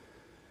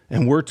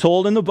 And we're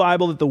told in the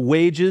Bible that the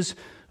wages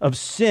of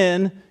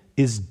sin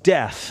is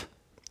death.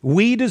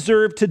 We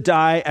deserve to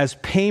die as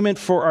payment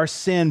for our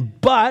sin,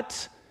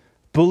 but,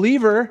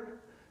 believer,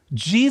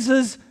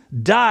 Jesus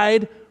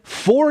died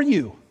for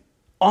you,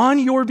 on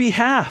your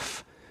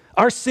behalf.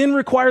 Our sin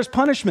requires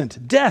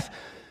punishment, death.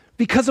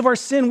 Because of our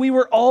sin, we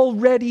were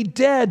already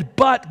dead,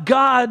 but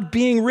God,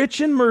 being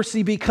rich in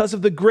mercy because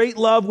of the great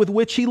love with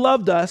which he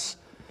loved us,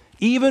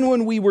 even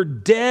when we were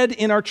dead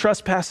in our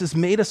trespasses,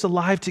 made us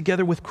alive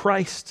together with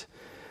Christ.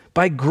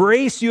 By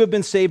grace you have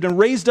been saved and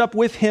raised up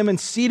with him and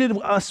seated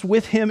us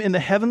with him in the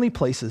heavenly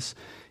places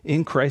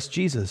in Christ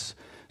Jesus,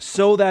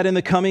 so that in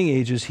the coming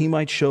ages he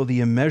might show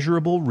the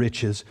immeasurable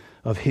riches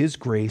of his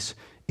grace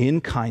in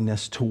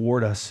kindness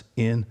toward us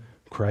in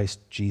Christ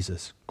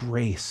Jesus.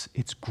 Grace,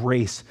 it's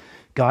grace.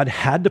 God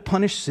had to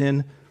punish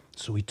sin,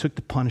 so he took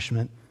the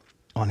punishment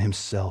on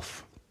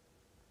himself.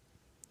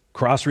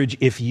 Crossridge,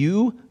 if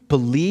you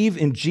believe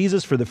in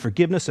Jesus for the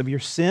forgiveness of your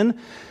sin,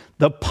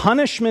 the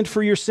punishment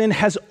for your sin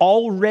has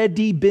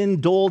already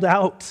been doled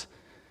out.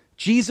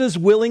 Jesus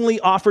willingly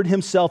offered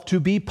himself to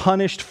be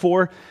punished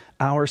for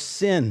our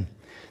sin.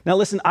 Now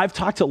listen, I've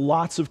talked to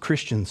lots of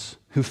Christians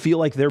who feel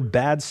like their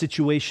bad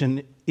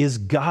situation is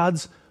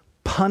God's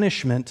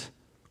punishment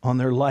on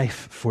their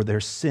life for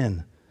their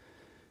sin.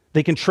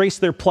 They can trace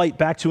their plight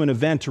back to an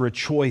event or a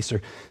choice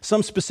or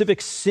some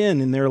specific sin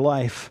in their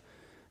life,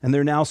 and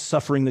they're now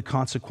suffering the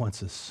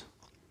consequences.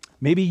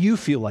 Maybe you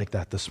feel like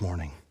that this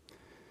morning.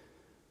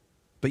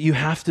 But you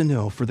have to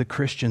know, for the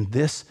Christian,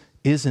 this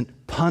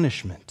isn't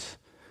punishment.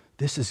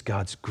 This is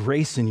God's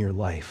grace in your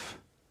life.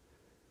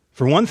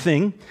 For one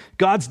thing,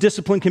 God's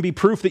discipline can be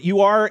proof that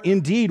you are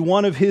indeed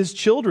one of his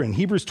children.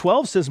 Hebrews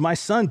 12 says, "My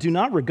son, do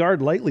not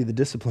regard lightly the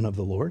discipline of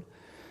the Lord,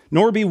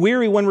 nor be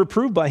weary when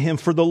reproved by him.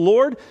 For the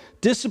Lord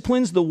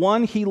disciplines the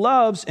one he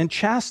loves and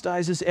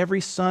chastises every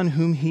son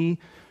whom he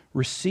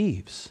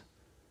receives."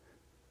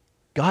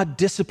 God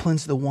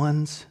disciplines the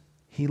ones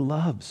he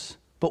loves.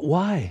 But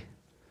why?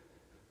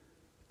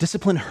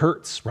 Discipline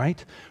hurts,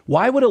 right?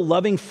 Why would a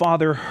loving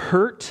father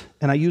hurt,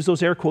 and I use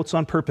those air quotes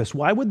on purpose,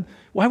 why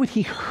would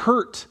he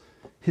hurt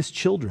his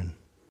children?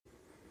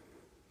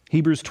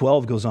 Hebrews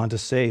 12 goes on to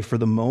say, "For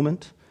the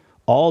moment,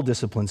 all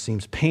discipline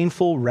seems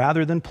painful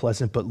rather than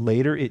pleasant, but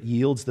later it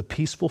yields the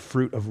peaceful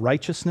fruit of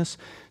righteousness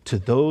to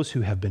those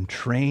who have been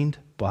trained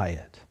by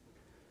it."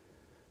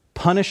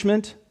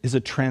 Punishment is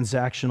a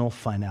transactional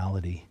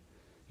finality.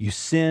 You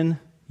sin,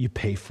 you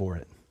pay for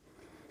it.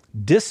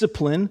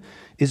 Discipline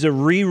is a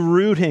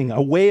rerouting,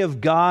 a way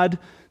of God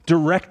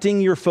directing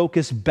your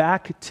focus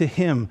back to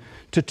him,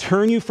 to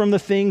turn you from the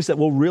things that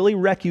will really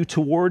wreck you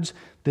towards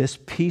this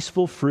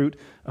peaceful fruit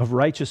of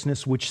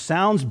righteousness, which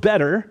sounds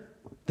better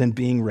than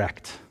being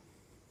wrecked.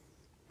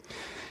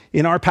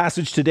 In our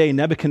passage today,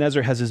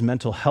 Nebuchadnezzar has his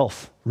mental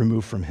health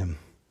removed from him.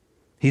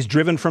 He's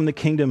driven from the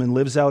kingdom and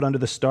lives out under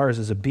the stars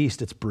as a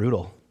beast. It's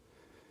brutal.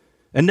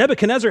 And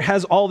Nebuchadnezzar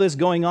has all this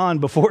going on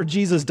before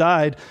Jesus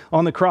died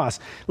on the cross.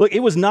 Look, it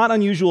was not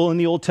unusual in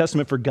the Old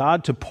Testament for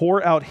God to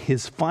pour out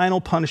his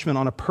final punishment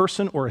on a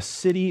person or a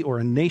city or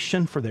a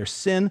nation for their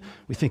sin.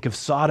 We think of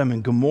Sodom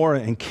and Gomorrah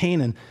and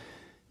Canaan.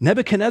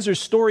 Nebuchadnezzar's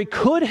story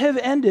could have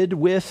ended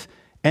with,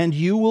 "And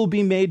you will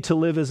be made to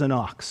live as an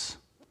ox."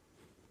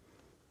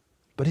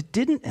 But it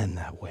didn't end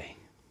that way.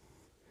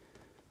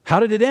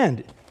 How did it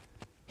end?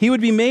 He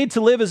would be made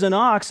to live as an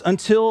ox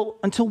until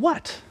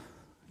what?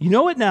 You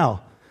know it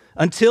now.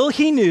 Until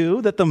he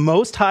knew that the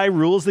Most High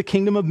rules the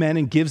kingdom of men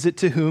and gives it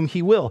to whom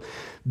he will.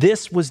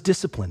 This was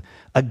discipline,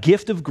 a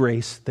gift of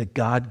grace that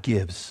God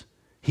gives.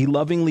 He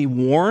lovingly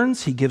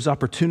warns, he gives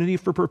opportunity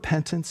for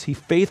repentance, he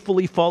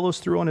faithfully follows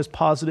through on his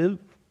positive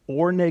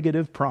or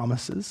negative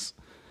promises.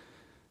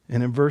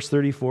 And in verse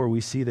 34, we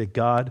see that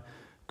God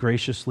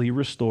graciously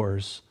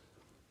restores,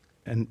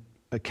 and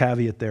a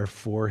caveat there,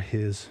 for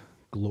his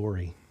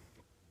glory.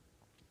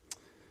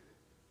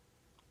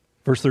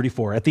 Verse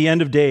 34, "At the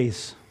end of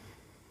days,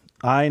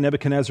 I,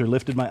 Nebuchadnezzar,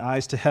 lifted my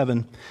eyes to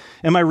heaven,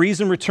 and my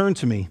reason returned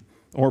to me,"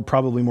 or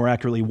probably more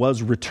accurately,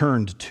 was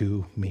returned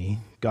to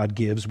me. God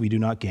gives, we do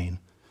not gain.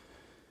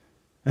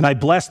 "And I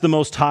blessed the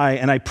Most High,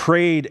 and I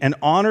prayed and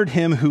honored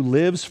him who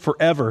lives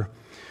forever.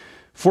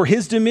 For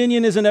his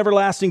dominion is an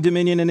everlasting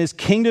dominion, and his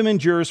kingdom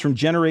endures from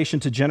generation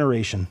to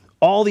generation.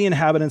 All the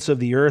inhabitants of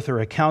the earth are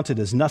accounted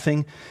as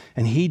nothing,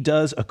 and he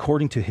does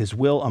according to his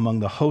will among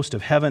the host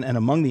of heaven and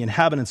among the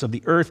inhabitants of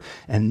the earth,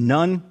 and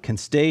none can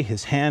stay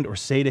his hand or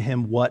say to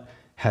him, 'What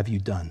have you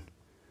done?'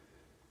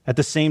 At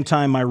the same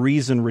time, my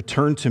reason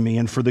returned to me,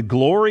 and for the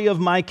glory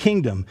of my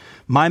kingdom,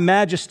 my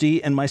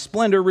majesty and my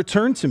splendor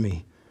returned to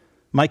me.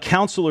 My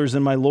counselors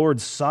and my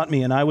lords sought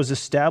me, and I was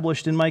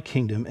established in my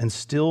kingdom, and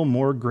still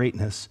more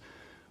greatness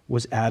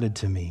was added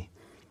to me.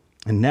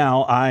 And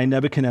now I,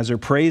 Nebuchadnezzar,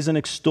 praise and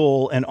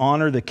extol and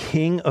honor the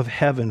King of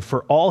heaven,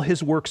 for all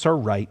his works are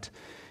right,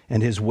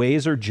 and his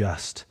ways are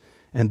just,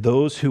 and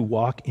those who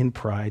walk in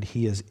pride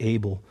he is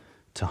able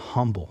to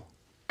humble."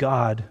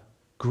 God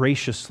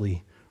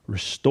graciously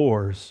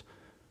restores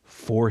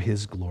for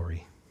his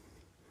glory.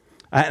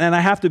 And I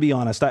have to be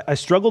honest, I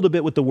struggled a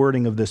bit with the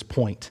wording of this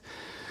point.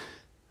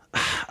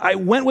 I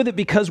went with it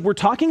because we're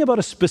talking about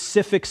a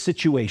specific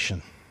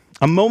situation,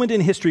 a moment in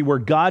history where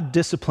God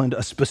disciplined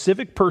a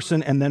specific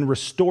person and then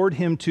restored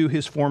him to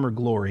his former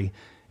glory,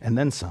 and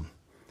then some.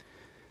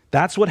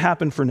 That's what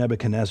happened for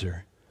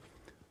Nebuchadnezzar.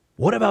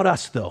 What about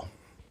us, though?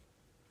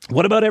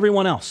 What about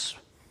everyone else?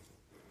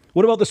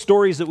 What about the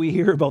stories that we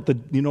hear about the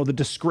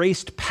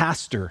disgraced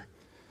pastor,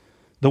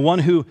 the one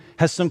who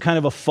has some kind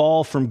of a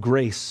fall from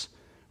grace,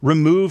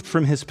 removed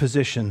from his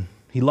position?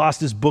 He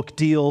lost his book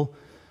deal,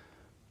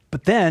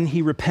 but then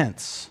he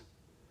repents.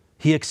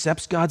 He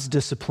accepts God's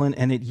discipline,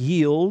 and it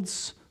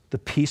yields the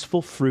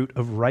peaceful fruit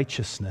of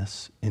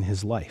righteousness in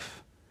his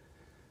life.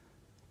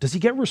 Does he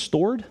get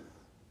restored?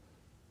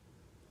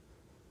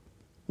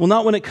 Well,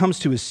 not when it comes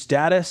to his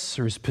status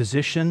or his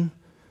position.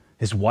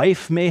 His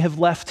wife may have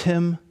left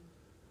him.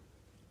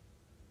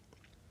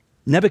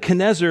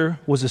 Nebuchadnezzar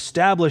was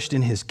established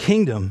in his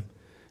kingdom,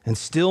 and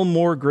still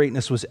more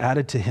greatness was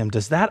added to him.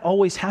 Does that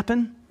always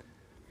happen?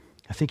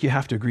 I think you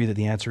have to agree that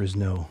the answer is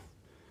no.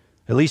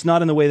 At least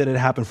not in the way that it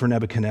happened for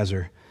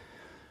Nebuchadnezzar.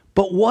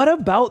 But what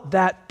about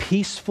that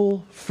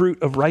peaceful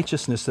fruit of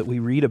righteousness that we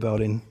read about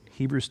in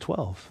Hebrews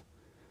 12?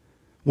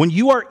 When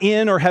you are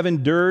in or have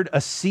endured a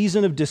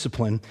season of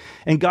discipline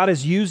and God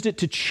has used it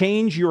to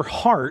change your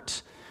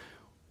heart,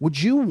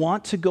 would you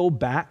want to go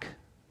back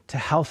to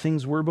how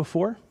things were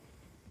before?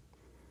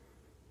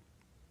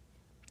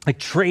 Like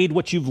trade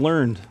what you've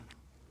learned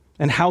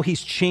and how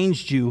he's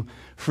changed you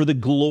for the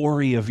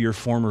glory of your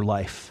former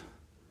life?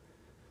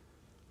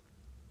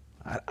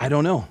 I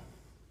don't know.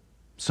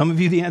 Some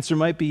of you, the answer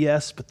might be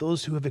yes, but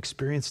those who have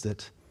experienced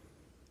it,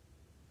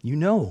 you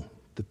know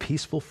the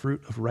peaceful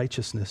fruit of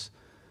righteousness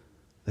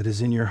that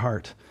is in your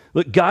heart.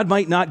 Look, God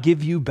might not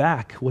give you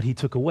back what he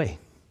took away.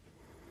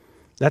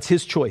 That's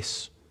his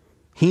choice.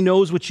 He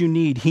knows what you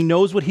need. He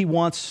knows what he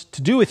wants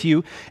to do with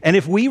you. And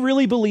if we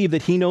really believe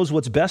that he knows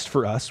what's best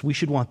for us, we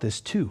should want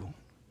this too.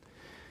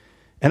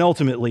 And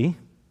ultimately,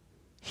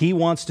 he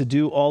wants to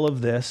do all of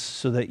this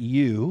so that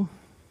you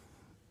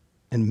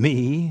and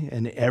me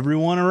and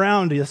everyone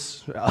around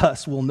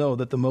us will know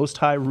that the Most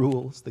High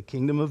rules the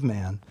kingdom of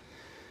man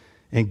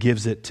and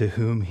gives it to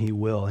whom he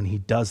will. And he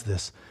does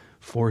this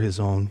for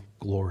his own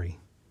glory.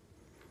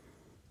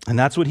 And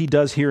that's what he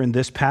does here in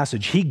this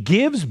passage. He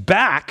gives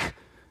back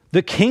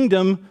the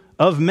kingdom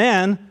of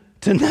man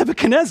to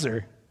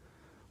Nebuchadnezzar.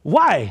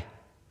 Why?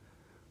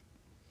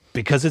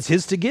 Because it's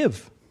his to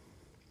give.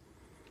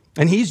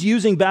 And he's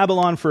using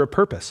Babylon for a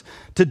purpose,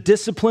 to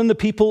discipline the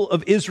people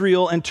of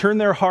Israel and turn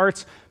their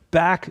hearts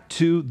back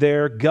to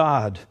their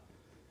God.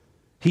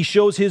 He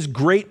shows his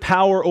great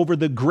power over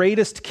the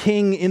greatest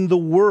king in the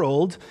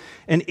world,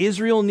 and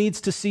Israel needs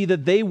to see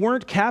that they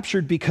weren't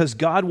captured because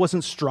God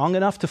wasn't strong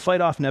enough to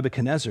fight off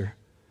Nebuchadnezzar,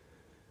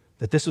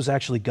 that this was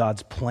actually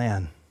God's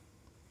plan.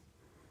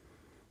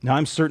 Now,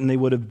 I'm certain they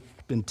would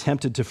have been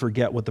tempted to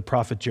forget what the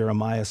prophet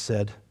Jeremiah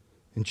said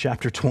in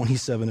chapter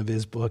 27 of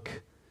his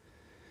book.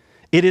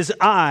 It is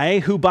I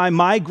who by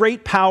my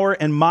great power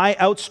and my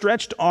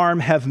outstretched arm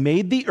have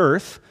made the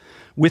earth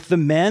with the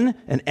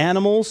men and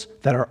animals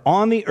that are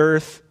on the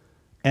earth,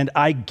 and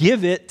I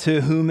give it to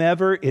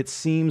whomever it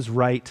seems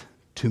right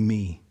to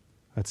me.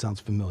 That sounds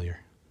familiar.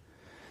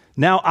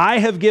 Now I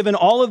have given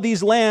all of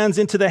these lands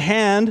into the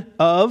hand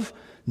of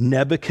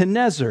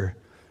Nebuchadnezzar,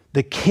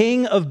 the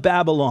king of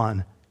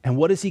Babylon. And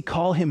what does he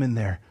call him in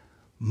there?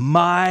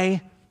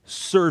 My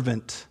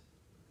servant.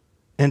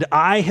 And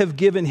I have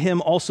given him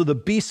also the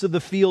beasts of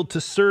the field to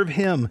serve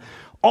him.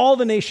 All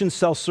the nations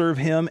shall serve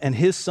him and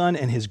his son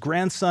and his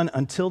grandson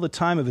until the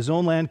time of his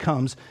own land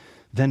comes.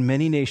 Then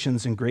many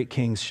nations and great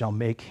kings shall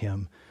make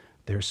him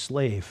their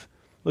slave.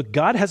 Look,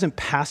 God hasn't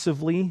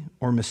passively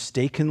or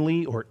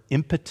mistakenly or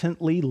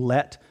impotently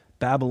let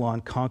Babylon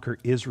conquer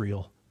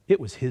Israel. It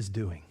was his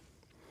doing.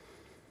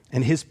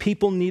 And his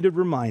people needed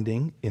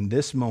reminding in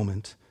this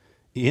moment,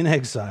 in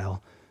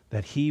exile,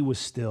 that he was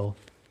still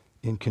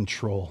in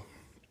control.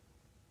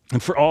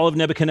 And for all of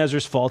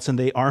Nebuchadnezzar's faults, and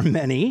they are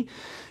many,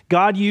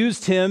 God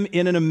used him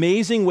in an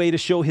amazing way to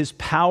show his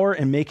power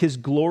and make his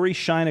glory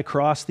shine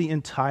across the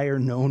entire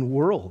known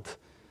world.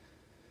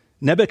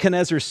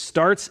 Nebuchadnezzar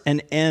starts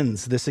and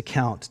ends this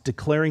account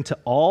declaring to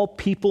all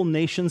people,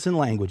 nations, and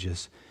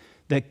languages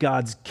that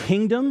God's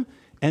kingdom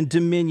and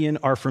dominion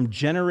are from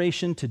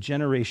generation to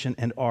generation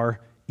and are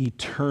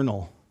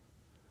eternal.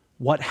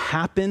 What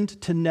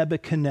happened to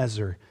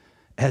Nebuchadnezzar,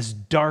 as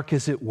dark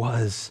as it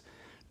was,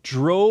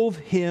 drove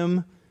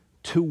him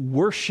to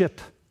worship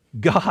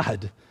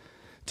God,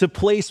 to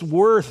place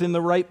worth in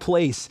the right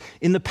place,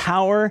 in the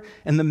power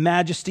and the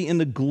majesty and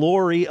the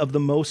glory of the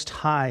Most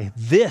High.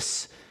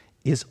 This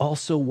is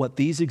also what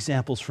these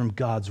examples from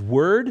God's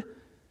word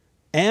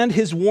and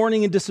his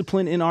warning and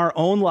discipline in our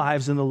own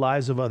lives and the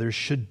lives of others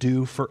should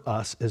do for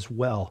us as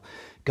well.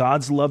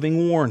 God's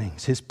loving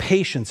warnings, his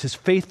patience, his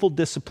faithful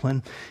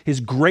discipline, his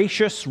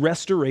gracious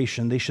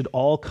restoration, they should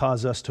all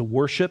cause us to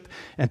worship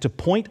and to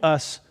point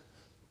us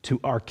to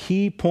our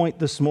key point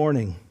this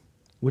morning.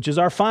 which is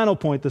our final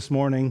point this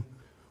morning,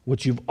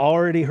 which you've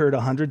already heard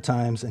 100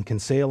 times and can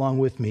say along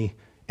with me,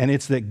 and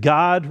it's that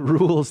God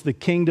rules the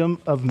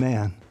kingdom of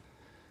man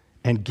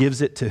and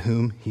gives it to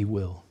whom he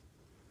will.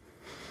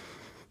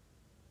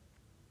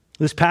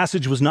 This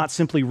passage was not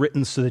simply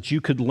written so that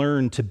you could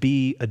learn to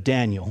be a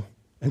Daniel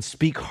and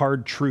speak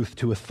hard truth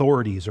to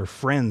authorities or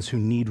friends who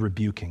need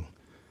rebuking,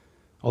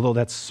 although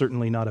that's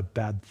certainly not a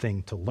bad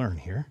thing to learn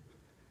here.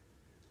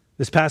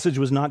 This passage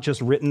was not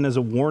just written as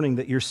a warning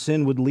that your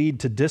sin would lead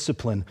to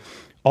discipline,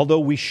 although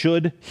we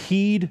should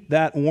heed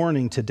that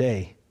warning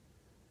today.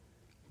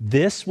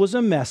 This was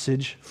a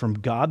message from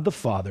God the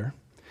Father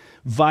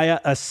via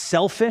a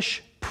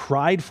selfish,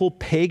 prideful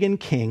pagan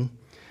king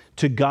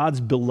to God's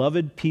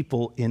beloved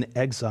people in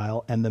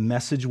exile, and the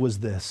message was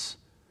this: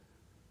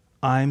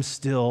 I'm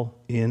still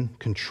in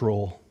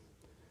control.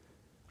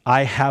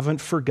 I haven't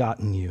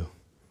forgotten you.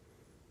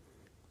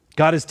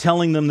 God is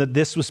telling them that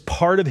this was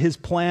part of his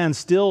plan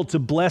still to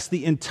bless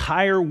the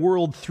entire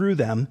world through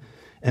them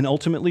and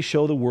ultimately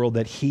show the world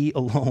that he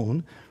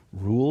alone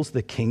rules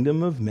the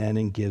kingdom of men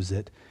and gives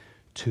it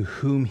to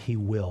whom he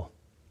will.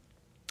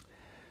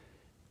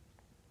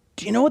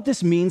 Do you know what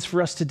this means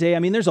for us today? I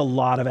mean, there's a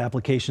lot of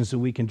applications that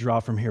we can draw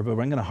from here, but I'm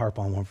going to harp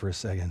on one for a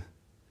second.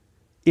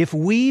 If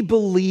we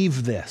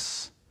believe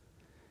this,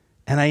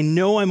 and I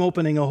know I'm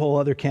opening a whole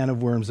other can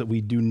of worms that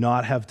we do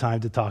not have time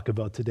to talk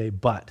about today,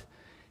 but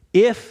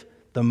if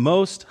the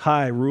Most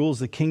High rules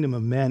the kingdom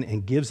of men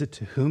and gives it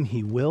to whom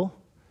he will,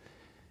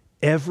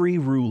 every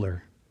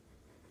ruler,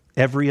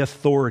 every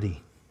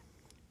authority,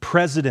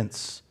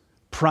 presidents,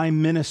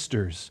 prime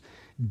ministers,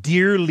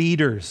 dear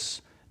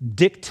leaders,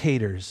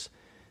 dictators,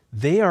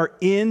 they are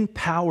in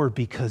power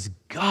because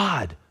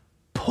God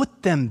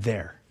put them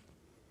there.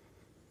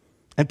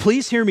 And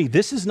please hear me,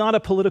 this is not a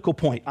political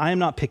point. I am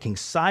not picking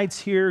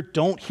sides here.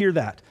 Don't hear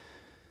that.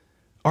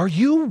 Are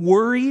you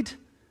worried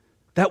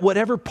that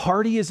whatever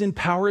party is in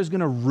power is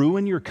going to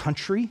ruin your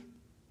country?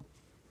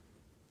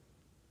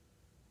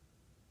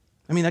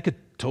 I mean, that could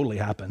totally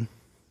happen.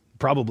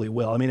 Probably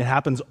will. I mean, it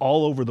happens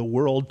all over the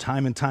world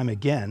time and time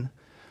again.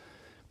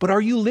 But are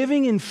you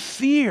living in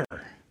fear?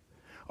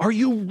 Are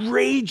you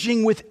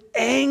raging with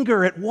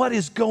anger at what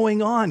is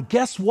going on?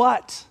 Guess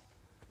what?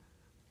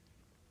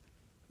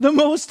 The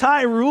Most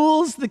High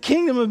rules the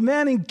kingdom of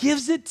men and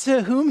gives it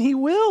to whom he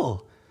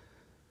will.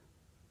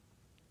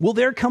 Will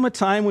there come a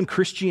time when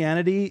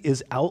Christianity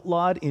is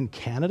outlawed in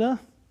Canada?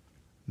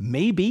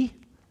 Maybe.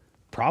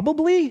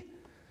 Probably.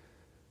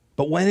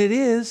 But when it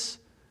is,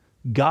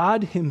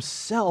 God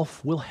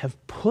himself will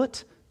have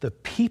put the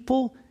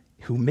people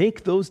who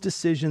make those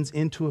decisions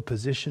into a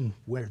position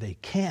where they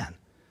can.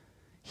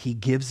 He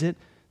gives it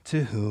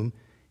to whom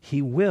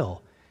he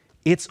will.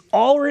 It's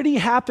already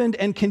happened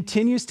and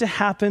continues to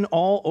happen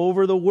all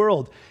over the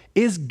world.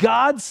 Is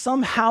God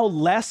somehow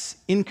less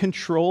in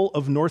control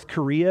of North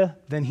Korea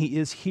than he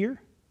is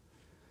here?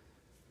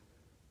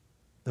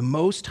 The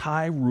Most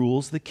High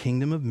rules the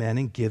kingdom of men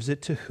and gives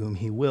it to whom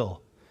he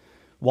will.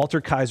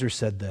 Walter Kaiser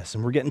said this,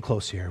 and we're getting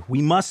close here.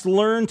 We must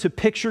learn to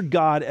picture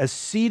God as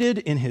seated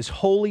in his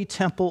holy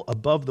temple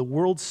above the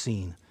world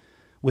scene,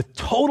 with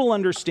total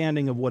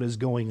understanding of what is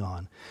going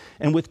on,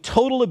 and with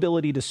total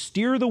ability to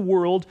steer the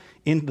world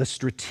in the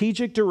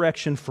strategic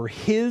direction for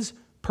his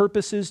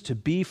purposes to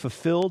be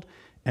fulfilled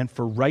and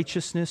for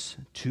righteousness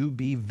to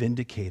be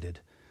vindicated.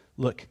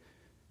 Look,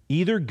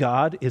 either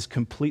God is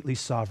completely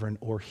sovereign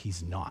or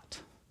he's not.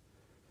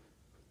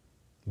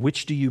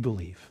 Which do you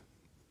believe?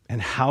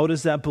 And how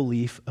does that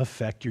belief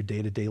affect your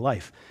day-to-day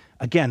life?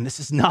 Again, this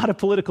is not a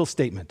political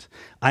statement.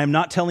 I am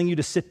not telling you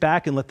to sit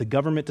back and let the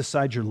government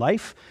decide your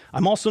life.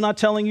 I'm also not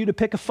telling you to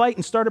pick a fight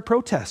and start a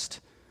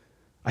protest.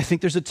 I think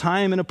there's a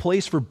time and a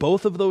place for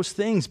both of those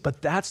things,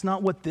 but that's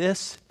not what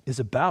this is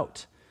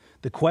about.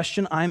 The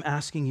question I'm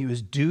asking you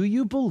is, do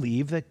you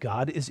believe that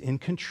God is in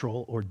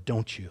control or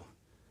don't you?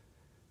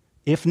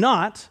 If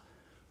not,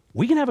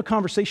 we can have a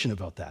conversation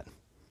about that.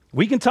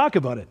 We can talk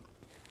about it.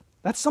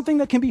 That's something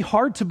that can be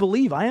hard to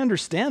believe. I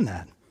understand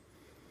that.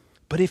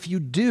 But if you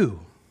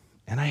do,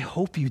 and I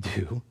hope you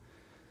do,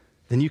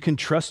 then you can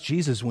trust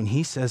Jesus when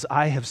he says,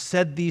 I have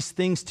said these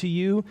things to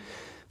you,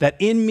 that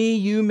in me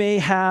you may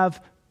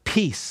have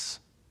peace.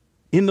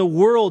 In the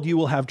world you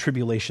will have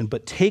tribulation,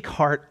 but take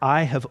heart,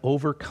 I have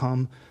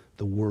overcome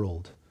the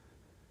world.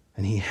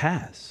 And he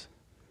has.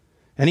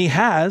 And he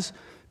has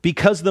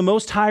because the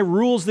Most High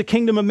rules the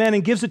kingdom of men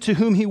and gives it to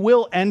whom he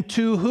will, and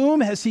to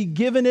whom has he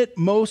given it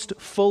most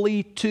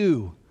fully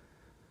to?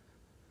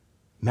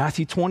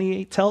 Matthew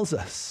 28 tells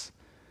us.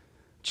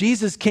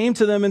 Jesus came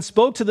to them and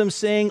spoke to them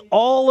saying,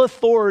 all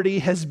authority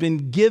has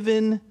been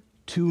given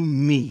to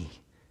me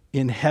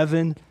in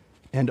heaven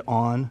and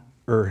on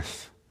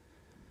earth.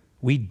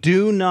 We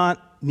do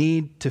not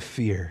need to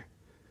fear.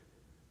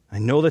 I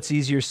know that's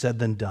easier said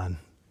than done.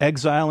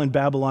 Exile in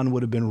Babylon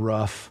would have been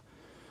rough.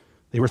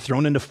 They were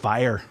thrown into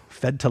fire,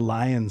 fed to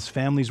lions,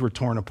 families were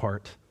torn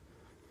apart.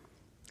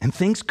 And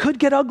things could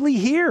get ugly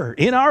here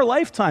in our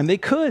lifetime. They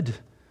could.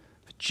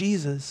 But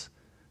Jesus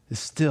is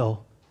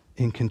still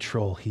in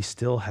control. He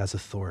still has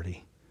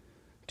authority.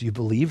 Do you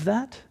believe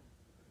that?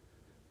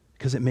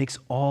 because it makes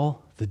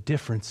all the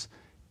difference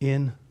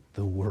in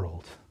the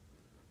world.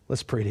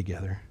 Let's pray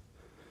together.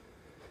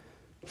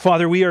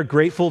 Father, we are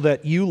grateful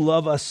that you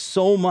love us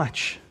so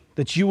much,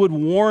 that you would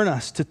warn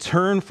us to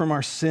turn from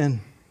our sin,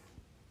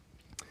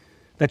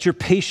 that you're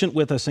patient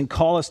with us and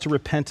call us to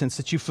repentance,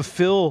 that you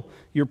fulfill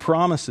your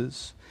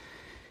promises.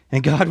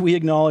 And God, we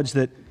acknowledge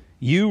that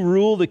you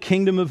rule the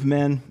kingdom of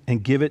men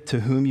and give it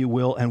to whom you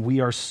will, and we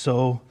are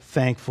so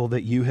thankful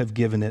that you have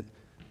given it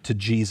to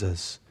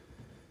Jesus.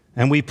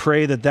 And we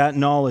pray that that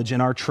knowledge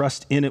and our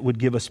trust in it would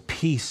give us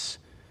peace,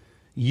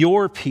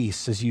 your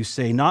peace, as you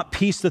say, not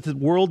peace that the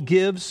world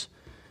gives.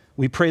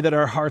 We pray that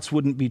our hearts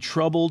wouldn't be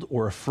troubled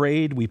or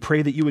afraid. We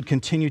pray that you would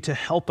continue to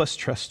help us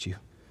trust you,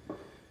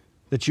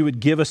 that you would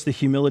give us the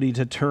humility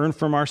to turn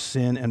from our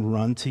sin and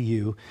run to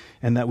you,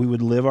 and that we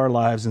would live our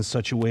lives in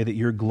such a way that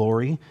your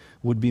glory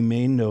would be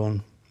made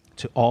known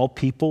to all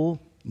people,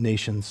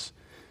 nations,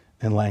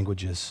 and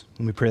languages.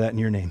 And we pray that in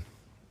your name.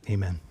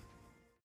 Amen.